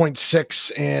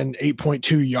 7.6 and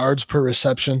 8.2 yards per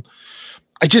reception.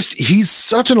 He's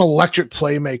such an electric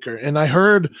playmaker. And I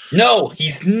heard. No,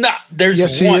 he's not.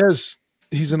 Yes, he is.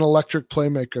 He's an electric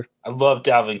playmaker. I love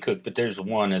Dalvin Cook, but there's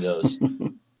one of those.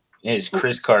 It's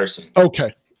Chris Carson.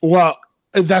 Okay. Well,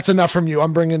 that's enough from you.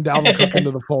 I'm bringing Dalvin Cook into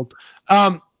the fold.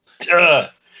 Well,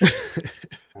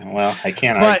 I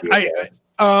can't argue.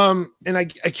 And I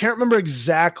can't remember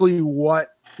exactly what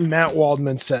Matt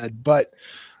Waldman said, but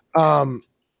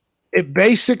it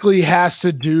basically has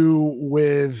to do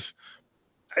with,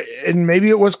 and maybe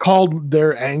it was called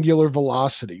their angular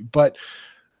velocity, but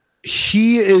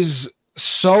he is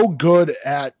so good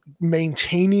at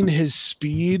maintaining his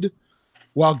speed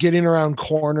while getting around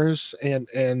corners and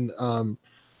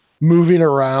moving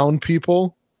around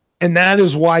people. And that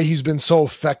is why he's been so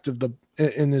effective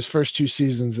in his first 2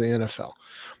 seasons in the NFL.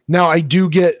 Now, I do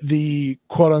get the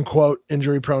quote unquote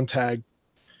injury prone tag.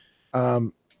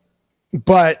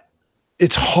 But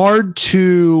it's hard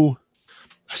to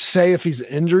say if he's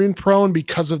injury prone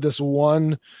because of this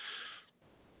one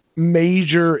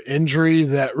major injury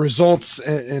that results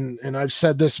in, and I've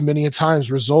said this many a times,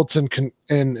 results in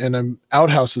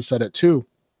Outhouse has said it too,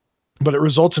 but it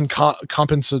results in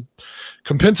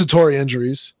compensatory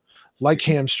injuries like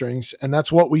hamstrings. And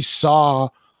that's what we saw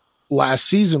last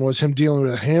season, was him dealing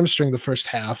with a hamstring the first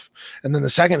half. And then the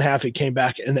second half, he came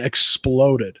back and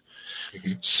exploded.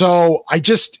 Mm-hmm. So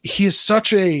he is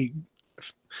such I'm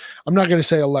not going to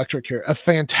say electric here, a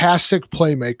fantastic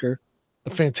playmaker, a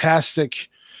fantastic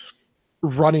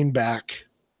running back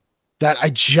that I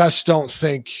just don't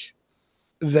think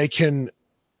they can.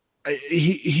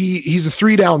 He's a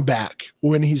 3-down back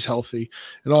when he's healthy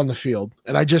and on the field.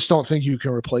 And I just don't think you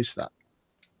can replace that.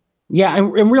 Yeah.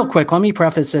 And real quick, let me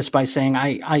preface this by saying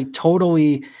I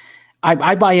totally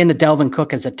buy into Dalvin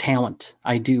Cook as a talent.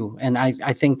 I do. And I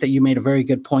think that you made a very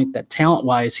good point that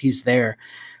talent-wise, he's there.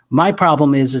 My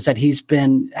problem is that he's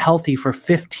been healthy for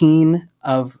 15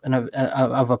 of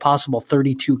a possible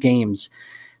 32 games.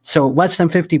 So less than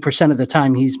 50% of the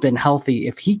time he's been healthy.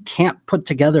 If he can't put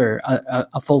together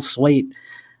a full slate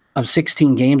of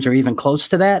 16 games or even close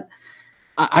to that,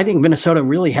 I think Minnesota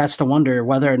really has to wonder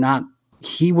whether or not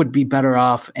he would be better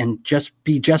off and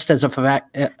be just as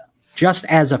effective,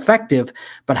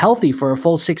 but healthy for a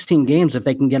full 16 games if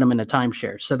they can get him in a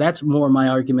timeshare. So that's more my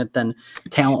argument than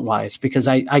talent-wise, because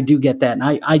I do get that.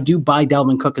 And I do buy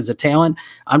Dalvin Cook as a talent.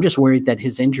 I'm just worried that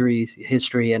his injury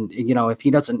history and, if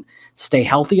he doesn't stay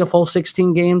healthy a full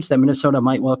 16 games, that Minnesota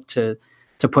might look to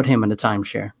put him in a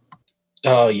timeshare.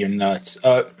 Oh, you're nuts.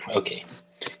 Okay.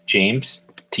 James,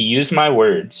 to use my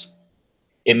words,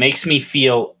 it makes me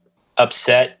feel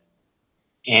upset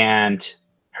and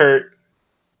hurt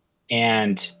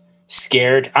and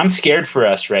scared. I'm scared for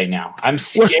us right now. I'm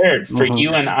scared for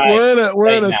you and I.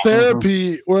 We're in a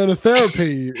therapy. We're in a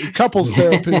therapy, couples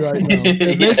therapy right now.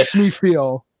 It makes me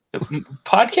feel.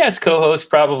 Podcast co-hosts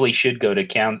probably should go to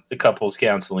couples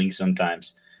counseling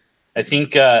sometimes. I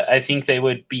think they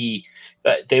would be.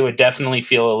 They would definitely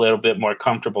feel a little bit more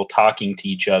comfortable talking to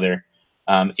each other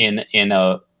in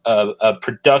a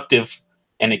productive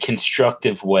and a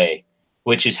constructive way,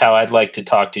 which is how I'd like to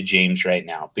talk to James right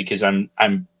now, because I'm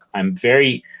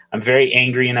very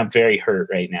angry and I'm very hurt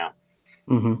right now.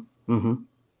 Mm-hmm. Mm-hmm.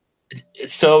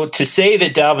 So to say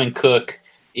that Dalvin Cook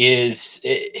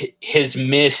has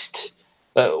missed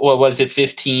what was it,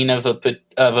 15 of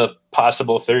a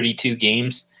possible 32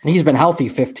 games? He's been healthy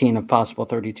 15 of possible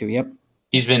 32. Yep.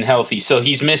 He's been healthy. So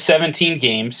he's missed 17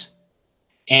 games,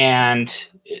 and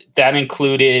that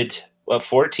included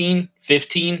 14,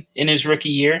 15 in his rookie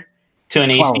year to an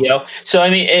 12. ACL. So I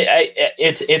mean,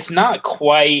 it's not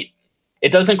quite.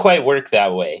 It doesn't quite work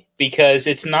that way, because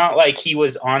it's not like he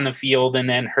was on the field and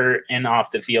then hurt and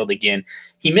off the field again.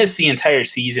 He missed the entire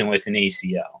season with an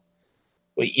ACL.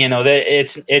 You know, that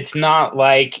it's not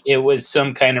like it was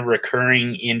some kind of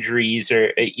recurring injuries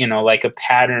or, you know, like a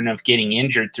pattern of getting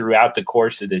injured throughout the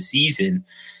course of the season.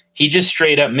 He just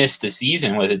straight up missed the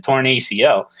season with a torn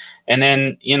ACL. And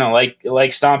then, you know, like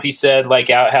Stompy said, like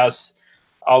Outhouse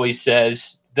always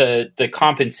says, the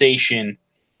compensation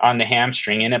on the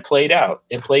hamstring, and it played out.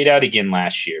 It played out again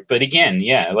last year. But again,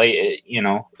 yeah, like, you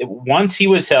know, once he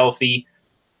was healthy,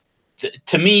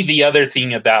 to me, the other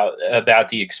thing about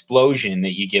the explosion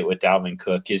that you get with Dalvin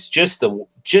Cook is just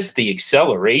the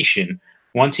acceleration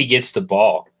once he gets the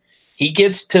ball. He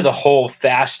gets to the hole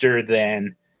faster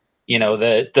than, you know,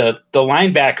 the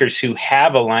linebackers who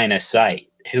have a line of sight,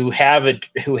 who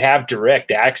have direct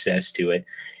access to it.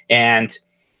 And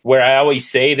where I always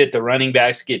say that the running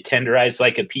backs get tenderized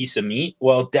like a piece of meat,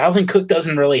 well, Dalvin Cook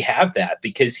doesn't really have that,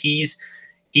 because he's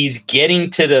getting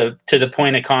to the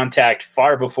point of contact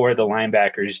far before the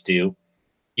linebackers do.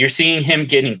 You're seeing him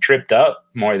getting tripped up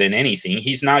more than anything.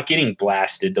 He's not getting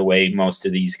blasted the way most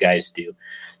of these guys do.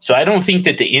 So I don't think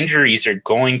that the injuries are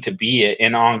going to be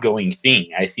an ongoing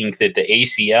thing. I think that the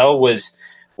ACL was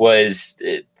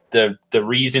the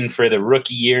reason for the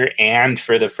rookie year and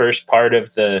for the first part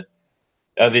of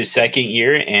his second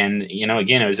year. And, you know,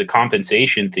 again, it was a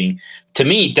compensation thing. To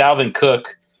me, Dalvin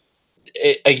Cook,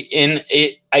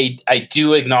 I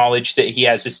do acknowledge that he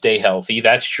has to stay healthy.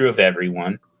 That's true of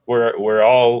everyone. We're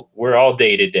all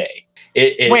day to day.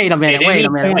 Wait a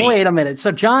minute.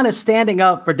 So John is standing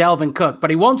up for Dalvin Cook, but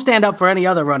he won't stand up for any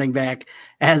other running back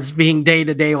as being day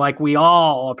to day, like we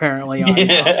all apparently are.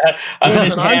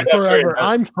 Listen,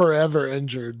 I'm forever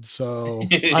injured, so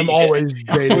I'm always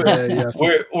day to day. Yes,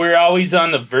 we're always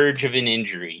on the verge of an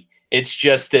injury. It's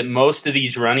just that most of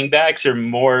these running backs are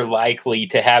more likely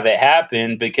to have it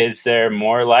happen because they're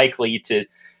more likely to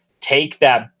take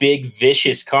that big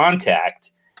vicious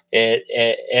contact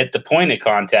at the point of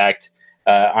contact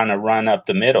on a run up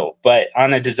the middle. But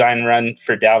on a design run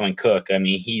for Dalvin Cook, I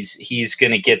mean, he's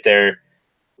going to get there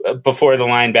before the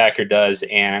linebacker does,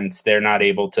 and they're not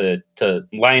able to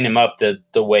line him up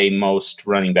the way most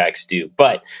running backs do.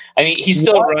 But I mean, he's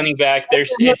still a running back.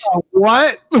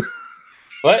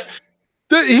 What?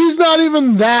 He's not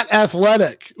even that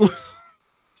athletic.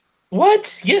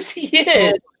 What? Yes, he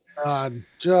is. Oh, God,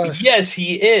 Josh. Yes,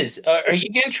 he is. Are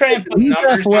you going to try and put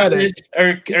numbers on this,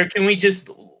 or can we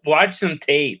just watch some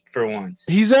tape for once?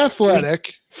 He's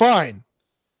athletic, fine.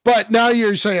 But now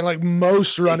you're saying like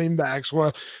most running backs,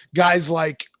 were guys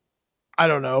like, I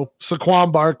don't know,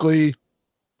 Saquon Barkley,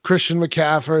 Christian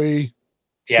McCaffrey,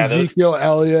 Ezekiel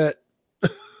Elliott.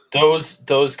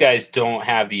 Those guys don't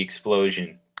have the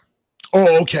explosion.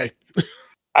 Oh, okay.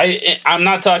 I'm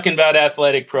not talking about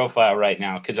athletic profile right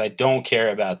now, because I don't care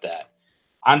about that.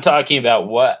 I'm talking about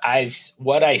what I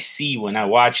see when I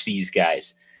watch these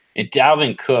guys. And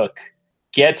Dalvin Cook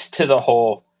gets to the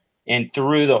hole and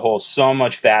through the hole so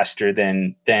much faster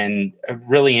than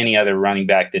really any other running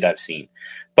back that I've seen.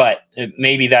 But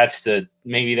maybe that's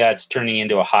turning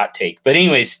into a hot take. But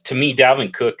anyways, to me,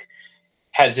 Dalvin Cook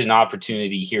has an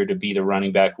opportunity here to be the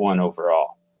running back one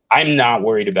overall. I'm not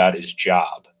worried about his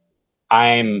job.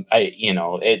 There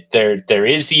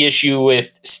is the issue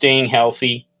with staying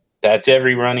healthy. That's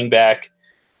every running back.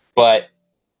 But,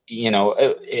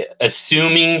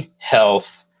 assuming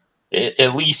health,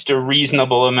 at least a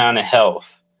reasonable amount of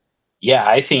health, yeah,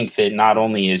 I think that not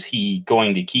only is he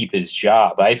going to keep his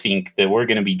job, I think that we're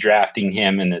going to be drafting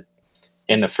him in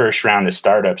the first round of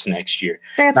startups next year.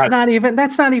 That's not even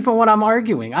what I'm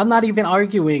arguing. I'm not even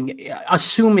arguing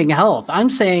assuming health. I'm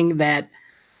saying that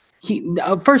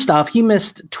First off, he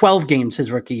missed 12 games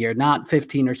his rookie year, not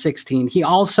 15 or 16. He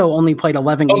also only played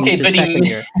 11 games his second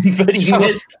year. But he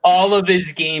missed all of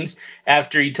his games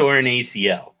after he tore an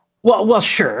ACL. Well,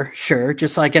 sure,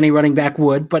 just like any running back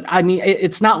would. But I mean,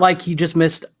 it's not like he just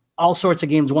missed all sorts of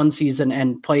games one season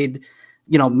and played,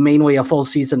 mainly a full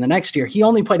season the next year. He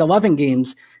only played 11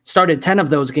 games, started 10 of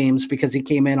those games because he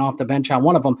came in off the bench on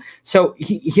one of them. So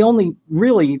he only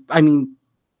really, I mean,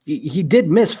 he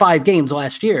did miss 5 games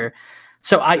last year.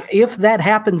 So if that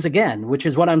happens again, which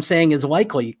is what I'm saying is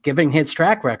likely, given his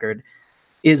track record,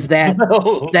 is that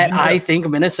I think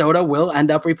Minnesota will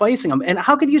end up replacing him. And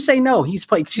how could you say no? He's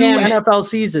played 2 NFL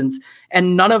seasons,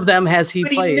 and none of them has he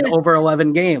played over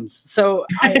 11 games. So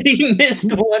he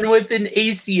missed one with an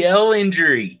ACL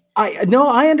injury.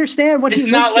 I understand what it's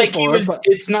he not missed like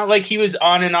it's not like he was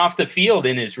on and off the field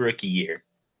in his rookie year.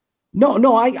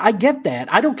 No, I get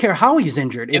that. I don't care how he's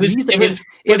injured.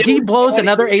 If he blows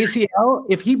another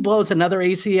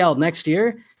ACL next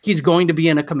year, he's going to be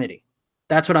in a committee.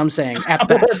 That's what I'm saying.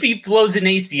 If he blows an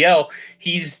ACL,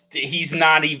 he's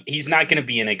not going to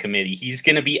be in a committee. He's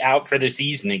going to be out for the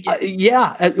season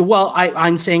again. Well,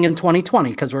 I'm saying in 2020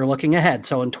 because we're looking ahead.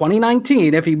 So in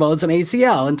 2019, if he blows an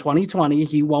ACL, in 2020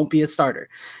 he won't be a starter.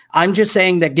 I'm just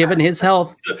saying that given his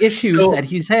health issues that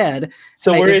he's had.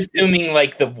 So we're assuming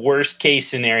like the worst case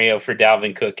scenario for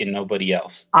Dalvin Cook and nobody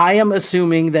else. I am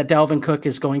assuming that Dalvin Cook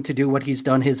is going to do what he's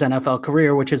done his NFL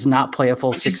career, which is not play a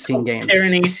full 16 games. Tear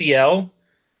an ACL.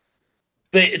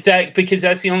 But because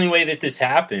that's the only way that this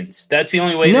happens. That's the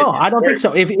only way. No, I don't think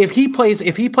so. If he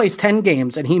plays 10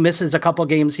 games and he misses a couple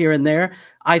games here and there,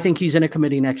 I think he's in a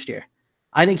committee next year.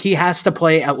 I think he has to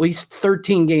play at least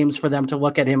 13 games for them to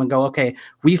look at him and go, okay,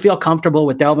 we feel comfortable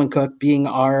with Dalvin Cook being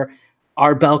our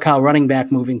bell cow running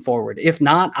back moving forward. If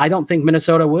not, I don't think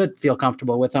Minnesota would feel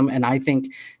comfortable with him. And I think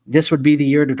this would be the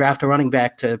year to draft a running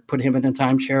back to put him in a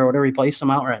timeshare or to replace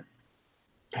him outright.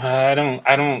 I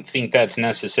don't think that's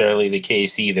necessarily the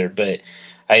case either, but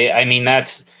I mean,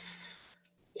 that's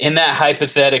in that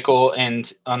hypothetical and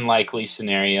unlikely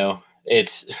scenario.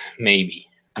 It's maybe,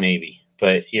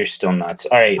 but you're still nuts.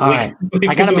 All right. I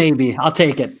got a maybe. I'll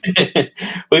take it.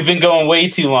 We've been going way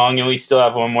too long and we still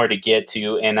have one more to get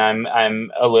to. And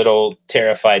I'm a little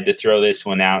terrified to throw this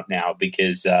one out now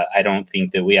because I don't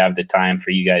think that we have the time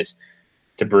for you guys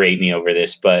to berate me over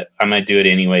this, but I'm going to do it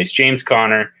anyways. James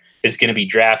Conner is going to be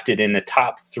drafted in the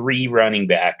top 3 running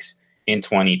backs in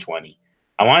 2020.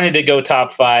 I wanted to go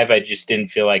top 5. I just didn't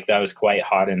feel like that was quite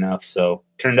hot enough. So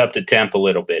turned up the temp a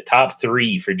little bit. Top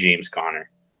 3 for James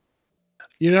Conner.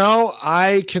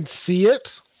 I can see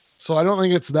it. So I don't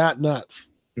think it's that nuts.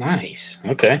 Nice.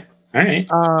 Okay. All right.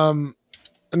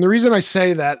 And the reason I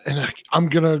say that, and I'm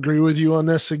going to agree with you on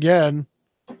this again,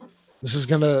 this is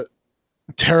going to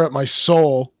tear up my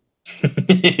soul.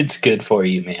 It's good for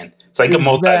you, man. It's like a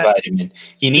multivitamin.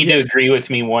 You need to agree with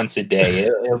me once a day.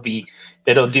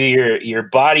 It'll do your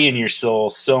body and your soul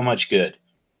so much good.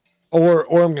 Or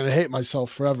I'm going to hate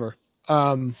myself forever.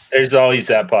 There's always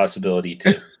that possibility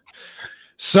too.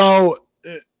 So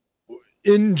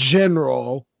in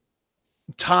general,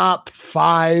 top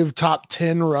 5, top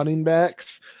 10 running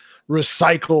backs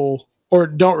recycle or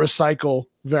don't recycle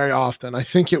very often. I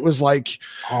think it was like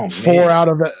 4 out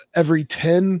of every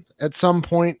 10 at some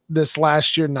point this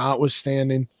last year,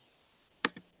 notwithstanding.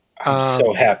 I'm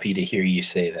so happy to hear you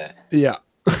say that. Yeah.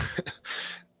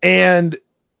 And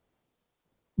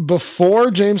before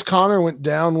James Conner went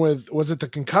down with, was it the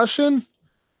concussion?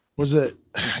 Was it,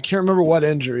 I can't remember what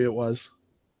injury it was.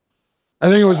 I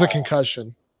think it was the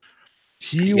concussion.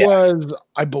 He was,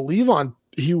 I believe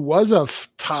he was a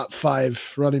top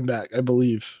 5 running back, I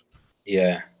believe.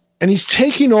 Yeah. And he's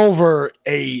taking over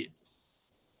a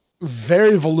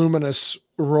very voluminous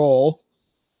role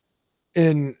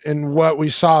in what we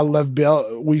saw Lev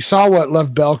Bell. We saw what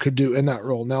Lev Bell could do in that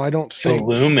role. Now I don't think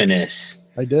voluminous.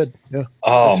 I did. Yeah.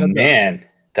 Oh man.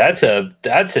 That's a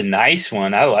nice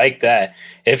one. I like that.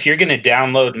 If you're gonna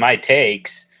download my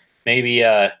takes, maybe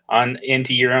on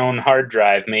into your own hard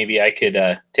drive, maybe I could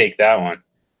take that one.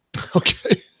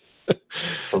 Okay.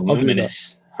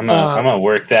 Voluminous. I'm gonna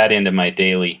work that into my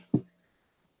daily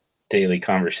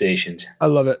conversations. I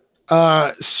love it.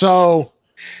 So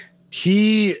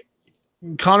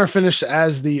Connor finished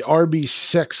as the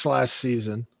RB6 last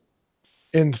season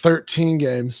in 13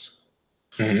 games.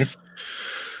 Mm-hmm.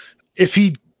 If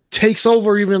he takes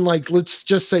over even like, let's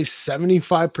just say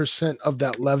 75% of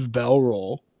that Lev Bell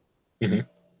role, mm-hmm.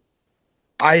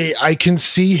 I can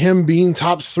see him being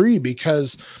top 3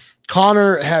 because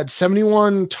Connor had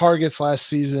 71 targets last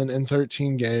season in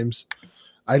 13 games.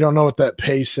 I don't know what that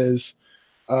pace is.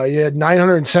 He had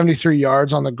 973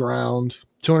 yards on the ground.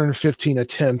 215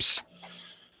 attempts.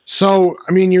 So,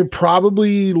 I mean, you're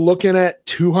probably looking at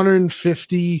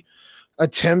 250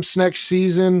 attempts next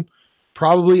season,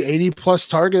 probably 80 plus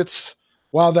targets.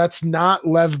 While that's not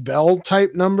Lev Bell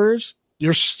type numbers,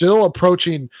 you're still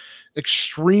approaching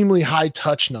extremely high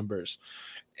touch numbers,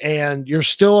 and you're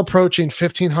still approaching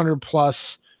 1,500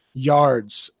 plus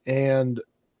yards. And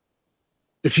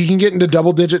if you can get into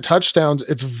double-digit touchdowns,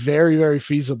 it's very, very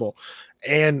feasible.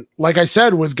 And like I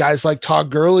said, with guys like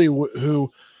Todd Gurley,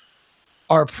 who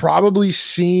are probably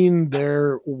seeing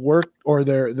their work or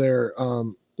their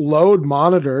load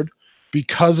monitored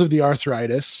because of the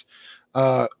arthritis.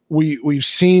 We've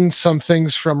seen some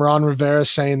things from Ron Rivera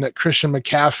saying that Christian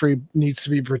McCaffrey needs to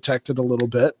be protected a little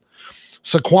bit.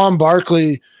 Saquon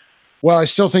Barkley, well, I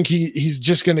still think he's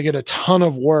just going to get a ton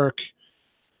of work,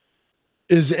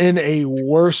 is in a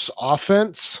worse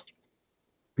offense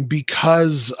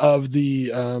because of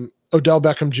the Odell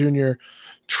Beckham Jr.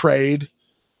 trade.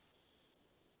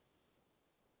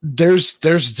 There's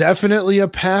definitely a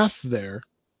path there.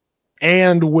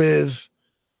 And with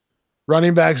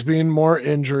running backs being more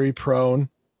injury prone,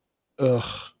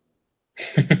 there's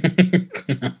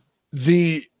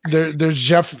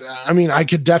Jeff. I mean, I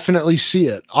could definitely see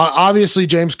it. Obviously,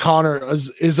 James Conner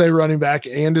is a running back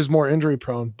and is more injury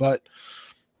prone, but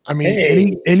I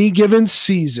mean, any given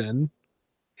season,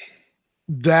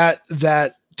 that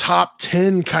top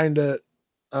 10 kind of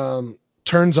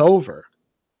turns over.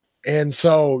 And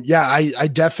so, yeah, I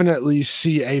definitely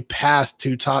see a path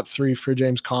to top 3 for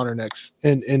James Conner next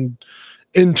in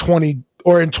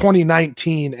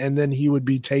 2019, and then he would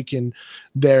be taken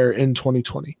there in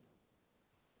 2020.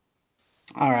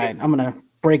 All right, I'm gonna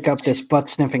break up this butt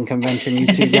sniffing convention you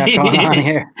two got going on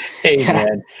here. Hey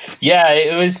man, yeah,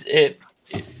 it's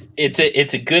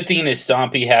a good thing that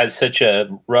Stompy has such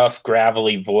a rough,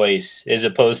 gravelly voice as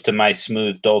opposed to my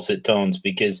smooth, dulcet tones,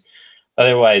 because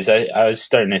otherwise, I was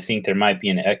starting to think there might be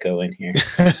an echo in here.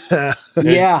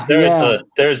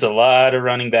 There's a lot of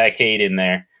running back hate in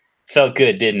there. Felt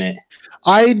good, didn't it?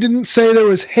 I didn't say there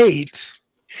was hate.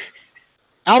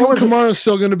 Alvin Kamara is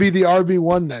still going to be the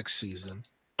RB1 next season.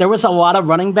 There was a lot of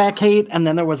running back hate, and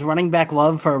then there was running back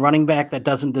love for a running back that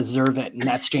doesn't deserve it, and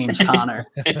that's James Conner.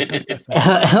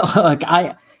 Look,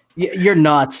 you're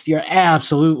nuts. You're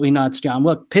absolutely nuts, John.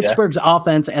 Look, Pittsburgh's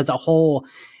offense as a whole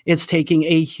is taking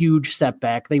a huge step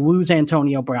back. They lose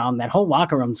Antonio Brown. That whole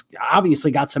locker room's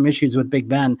obviously got some issues with Big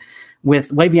Ben, with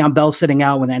Le'Veon Bell sitting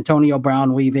out, with Antonio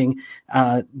Brown leaving.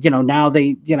 Now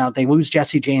they lose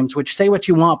Jesse James, which, say what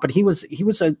you want, but he was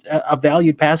a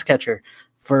valued pass catcher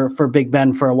for Big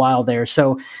Ben for a while there.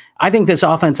 So I think this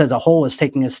offense as a whole is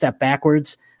taking a step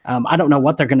backwards. I don't know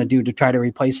what they're going to do to try to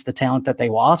replace the talent that they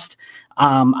lost.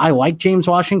 I like James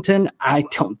Washington. I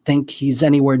don't think he's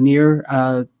anywhere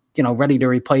near ready to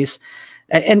replace,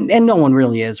 and no one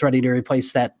really is ready to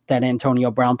replace that Antonio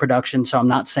Brown production. So I'm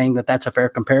not saying that that's a fair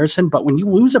comparison, but when you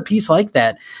lose a piece like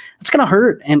that, it's going to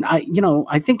hurt. And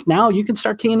I think now you can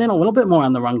start keying in a little bit more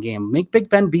on the run game. Make Big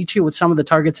Ben beat you with some of the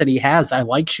targets that he has. I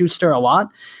like Schuster a lot,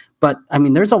 but I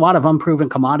mean, there's a lot of unproven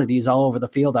commodities all over the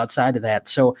field outside of that.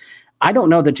 So I don't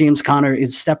know that James Conner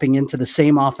is stepping into the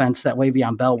same offense that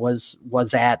Le'Veon Bell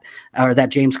was at, or that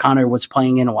James Conner was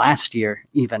playing in last year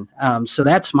even. So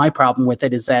that's my problem with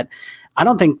it, is that I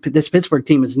don't think this Pittsburgh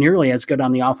team is nearly as good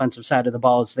on the offensive side of the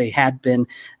ball as they had been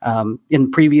in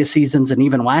previous seasons and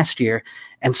even last year.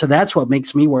 And so that's what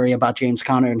makes me worry about James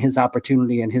Conner and his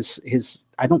opportunity and his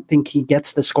I don't think he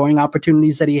gets the scoring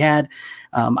opportunities that he had.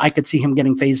 I could see him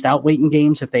getting phased out late in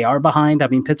games if they are behind. I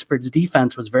mean, Pittsburgh's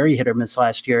defense was very hit or miss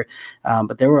last year,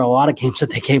 but there were a lot of games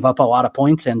that they gave up a lot of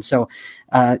points in. So,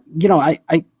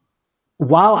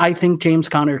 while I think James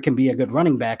Conner can be a good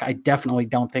running back, I definitely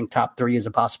don't think top 3 is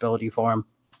a possibility for him.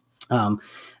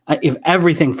 If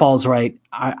everything falls right,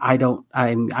 I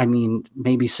mean,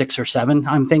 maybe 6 or 7,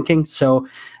 I'm thinking. So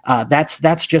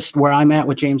that's just where I'm at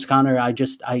with James Conner. I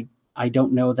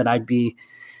don't know that I'd be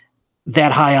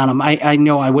that high on him. I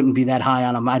know I wouldn't be that high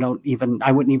on him. I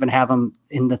wouldn't even have him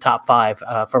in the top 5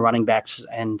 for running backs.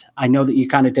 And I know that you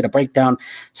kind of did a breakdown,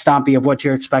 Stompy, of what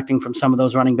you're expecting from some of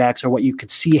those running backs, or what you could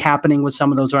see happening with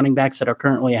some of those running backs that are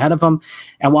currently ahead of him.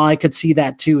 And while I could see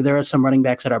that too, there are some running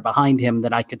backs that are behind him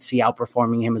that I could see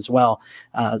outperforming him as well.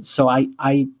 So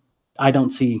I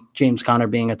don't see James Conner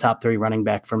being a top 3 running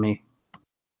back for me.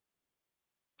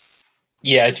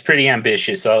 Yeah, it's pretty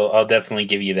ambitious. I'll definitely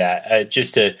give you that.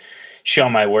 Just to show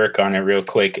my work on it real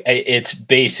quick. I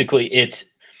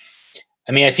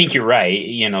think you're right.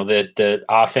 That the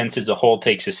offense as a whole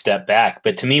takes a step back,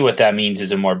 but to me, what that means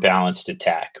is a more balanced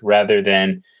attack rather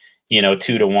than,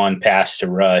 2-to-1 pass to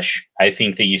rush. I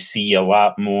think that you see a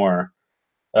lot more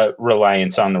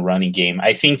reliance on the running game.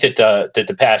 I think that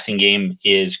the passing game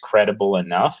is credible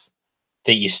enough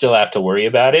that you still have to worry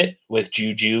about it with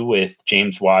Juju, with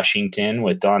James Washington,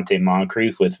 with Dante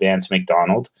Moncrief, with Vance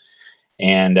McDonald,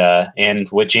 and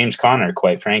with James Conner,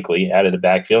 quite frankly, out of the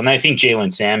backfield. And I think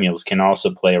Jalen Samuels can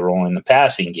also play a role in the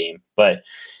passing game. But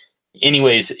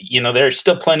anyways, there's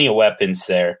still plenty of weapons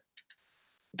there.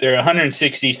 There are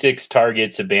 166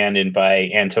 targets abandoned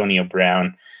by Antonio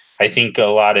Brown. I think a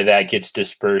lot of that gets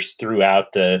dispersed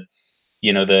throughout the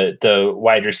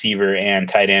wide receiver and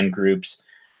tight end groups.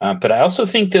 But I also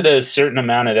think that a certain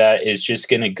amount of that is just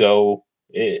going to go.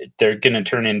 They're going to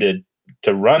turn into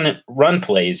run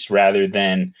plays rather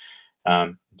than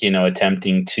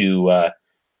attempting to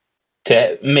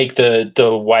make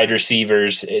the wide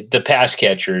receivers, the pass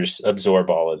catchers, absorb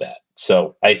all of that.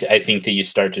 So I think that you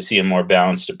start to see a more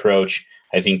balanced approach.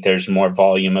 I think there's more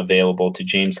volume available to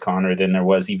James Conner than there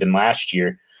was even last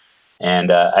year.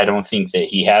 And I don't think that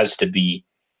he has to be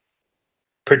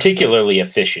particularly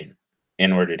efficient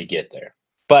in order to get there.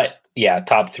 But yeah,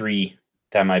 top 3,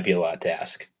 that might be a lot to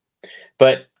ask.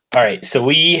 But all right, so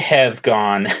we have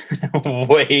gone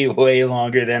way, way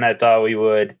longer than I thought we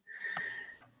would.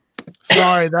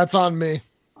 Sorry, that's on me.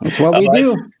 That's what we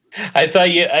do. I thought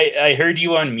I heard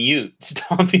you on mute,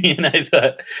 Stompy, and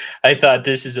I thought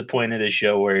this is a point of the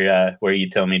show where you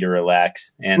tell me to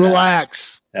relax and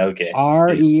relax. Okay.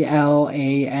 RELAX.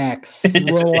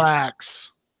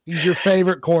 Relax. He's your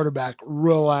favorite quarterback.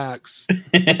 Relax.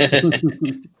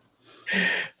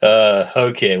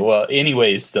 Okay. Well,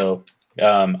 anyways, though,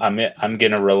 I'm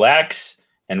gonna relax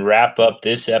and wrap up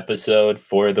this episode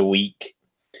for the week.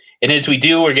 And as we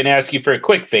do, we're going to ask you for a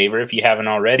quick favor. If you haven't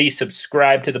already,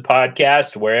 subscribe to the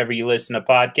podcast wherever you listen to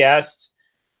podcasts.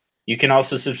 You can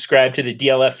also subscribe to the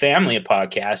DLF family of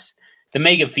podcasts, the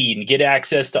Mega Feed, and get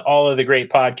access to all of the great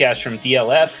podcasts from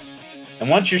DLF. And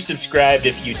once you're subscribed,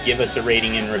 if you'd give us a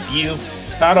rating and review,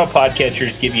 not all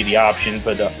podcatchers give you the option,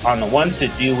 but on the ones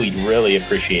that do, we'd really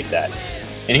appreciate that.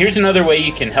 And here's another way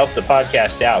you can help the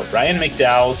podcast out. Ryan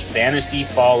McDowell's Fantasy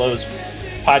Follows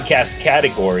podcast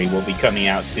category will be coming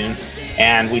out soon,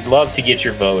 and we'd love to get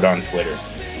your vote on Twitter.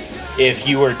 If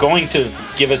you were going to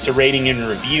give us a rating and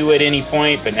review at any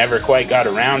point but never quite got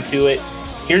around to it,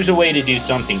 here's a way to do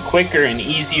something quicker and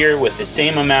easier with the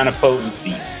same amount of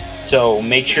potency. So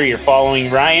make sure you're following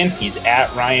Ryan. He's at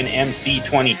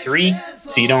RyanMC23,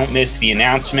 so you don't miss the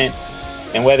announcement.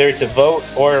 And whether it's a vote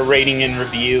or a rating and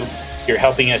review, you're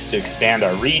helping us to expand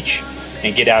our reach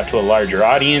and get out to a larger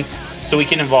audience so we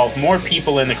can involve more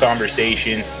people in the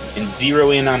conversation and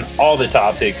zero in on all the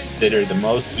topics that are the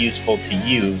most useful to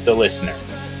you, the listener.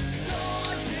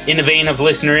 In the vein of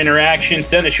listener interaction,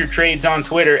 send us your trades on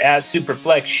Twitter at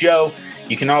SuperFlex Show.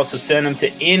 You can also send them to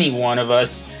any one of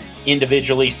us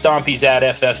individually. Stompy's at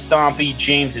FF Stompy,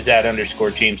 James is at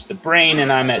 _James the Brain,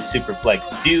 and I'm at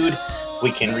SuperFlex Dude.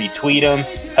 We can retweet them,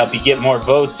 help you get more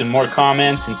votes and more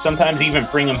comments, and sometimes even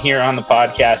bring them here on the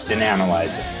podcast and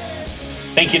analyze it.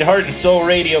 Thank you to Heart and Soul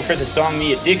Radio for the song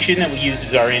The Addiction that we use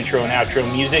as our intro and outro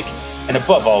music. And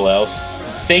above all else,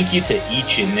 thank you to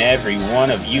each and every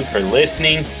one of you for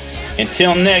listening.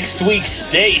 Until next week,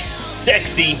 stay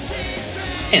sexy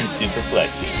and super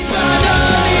flexy.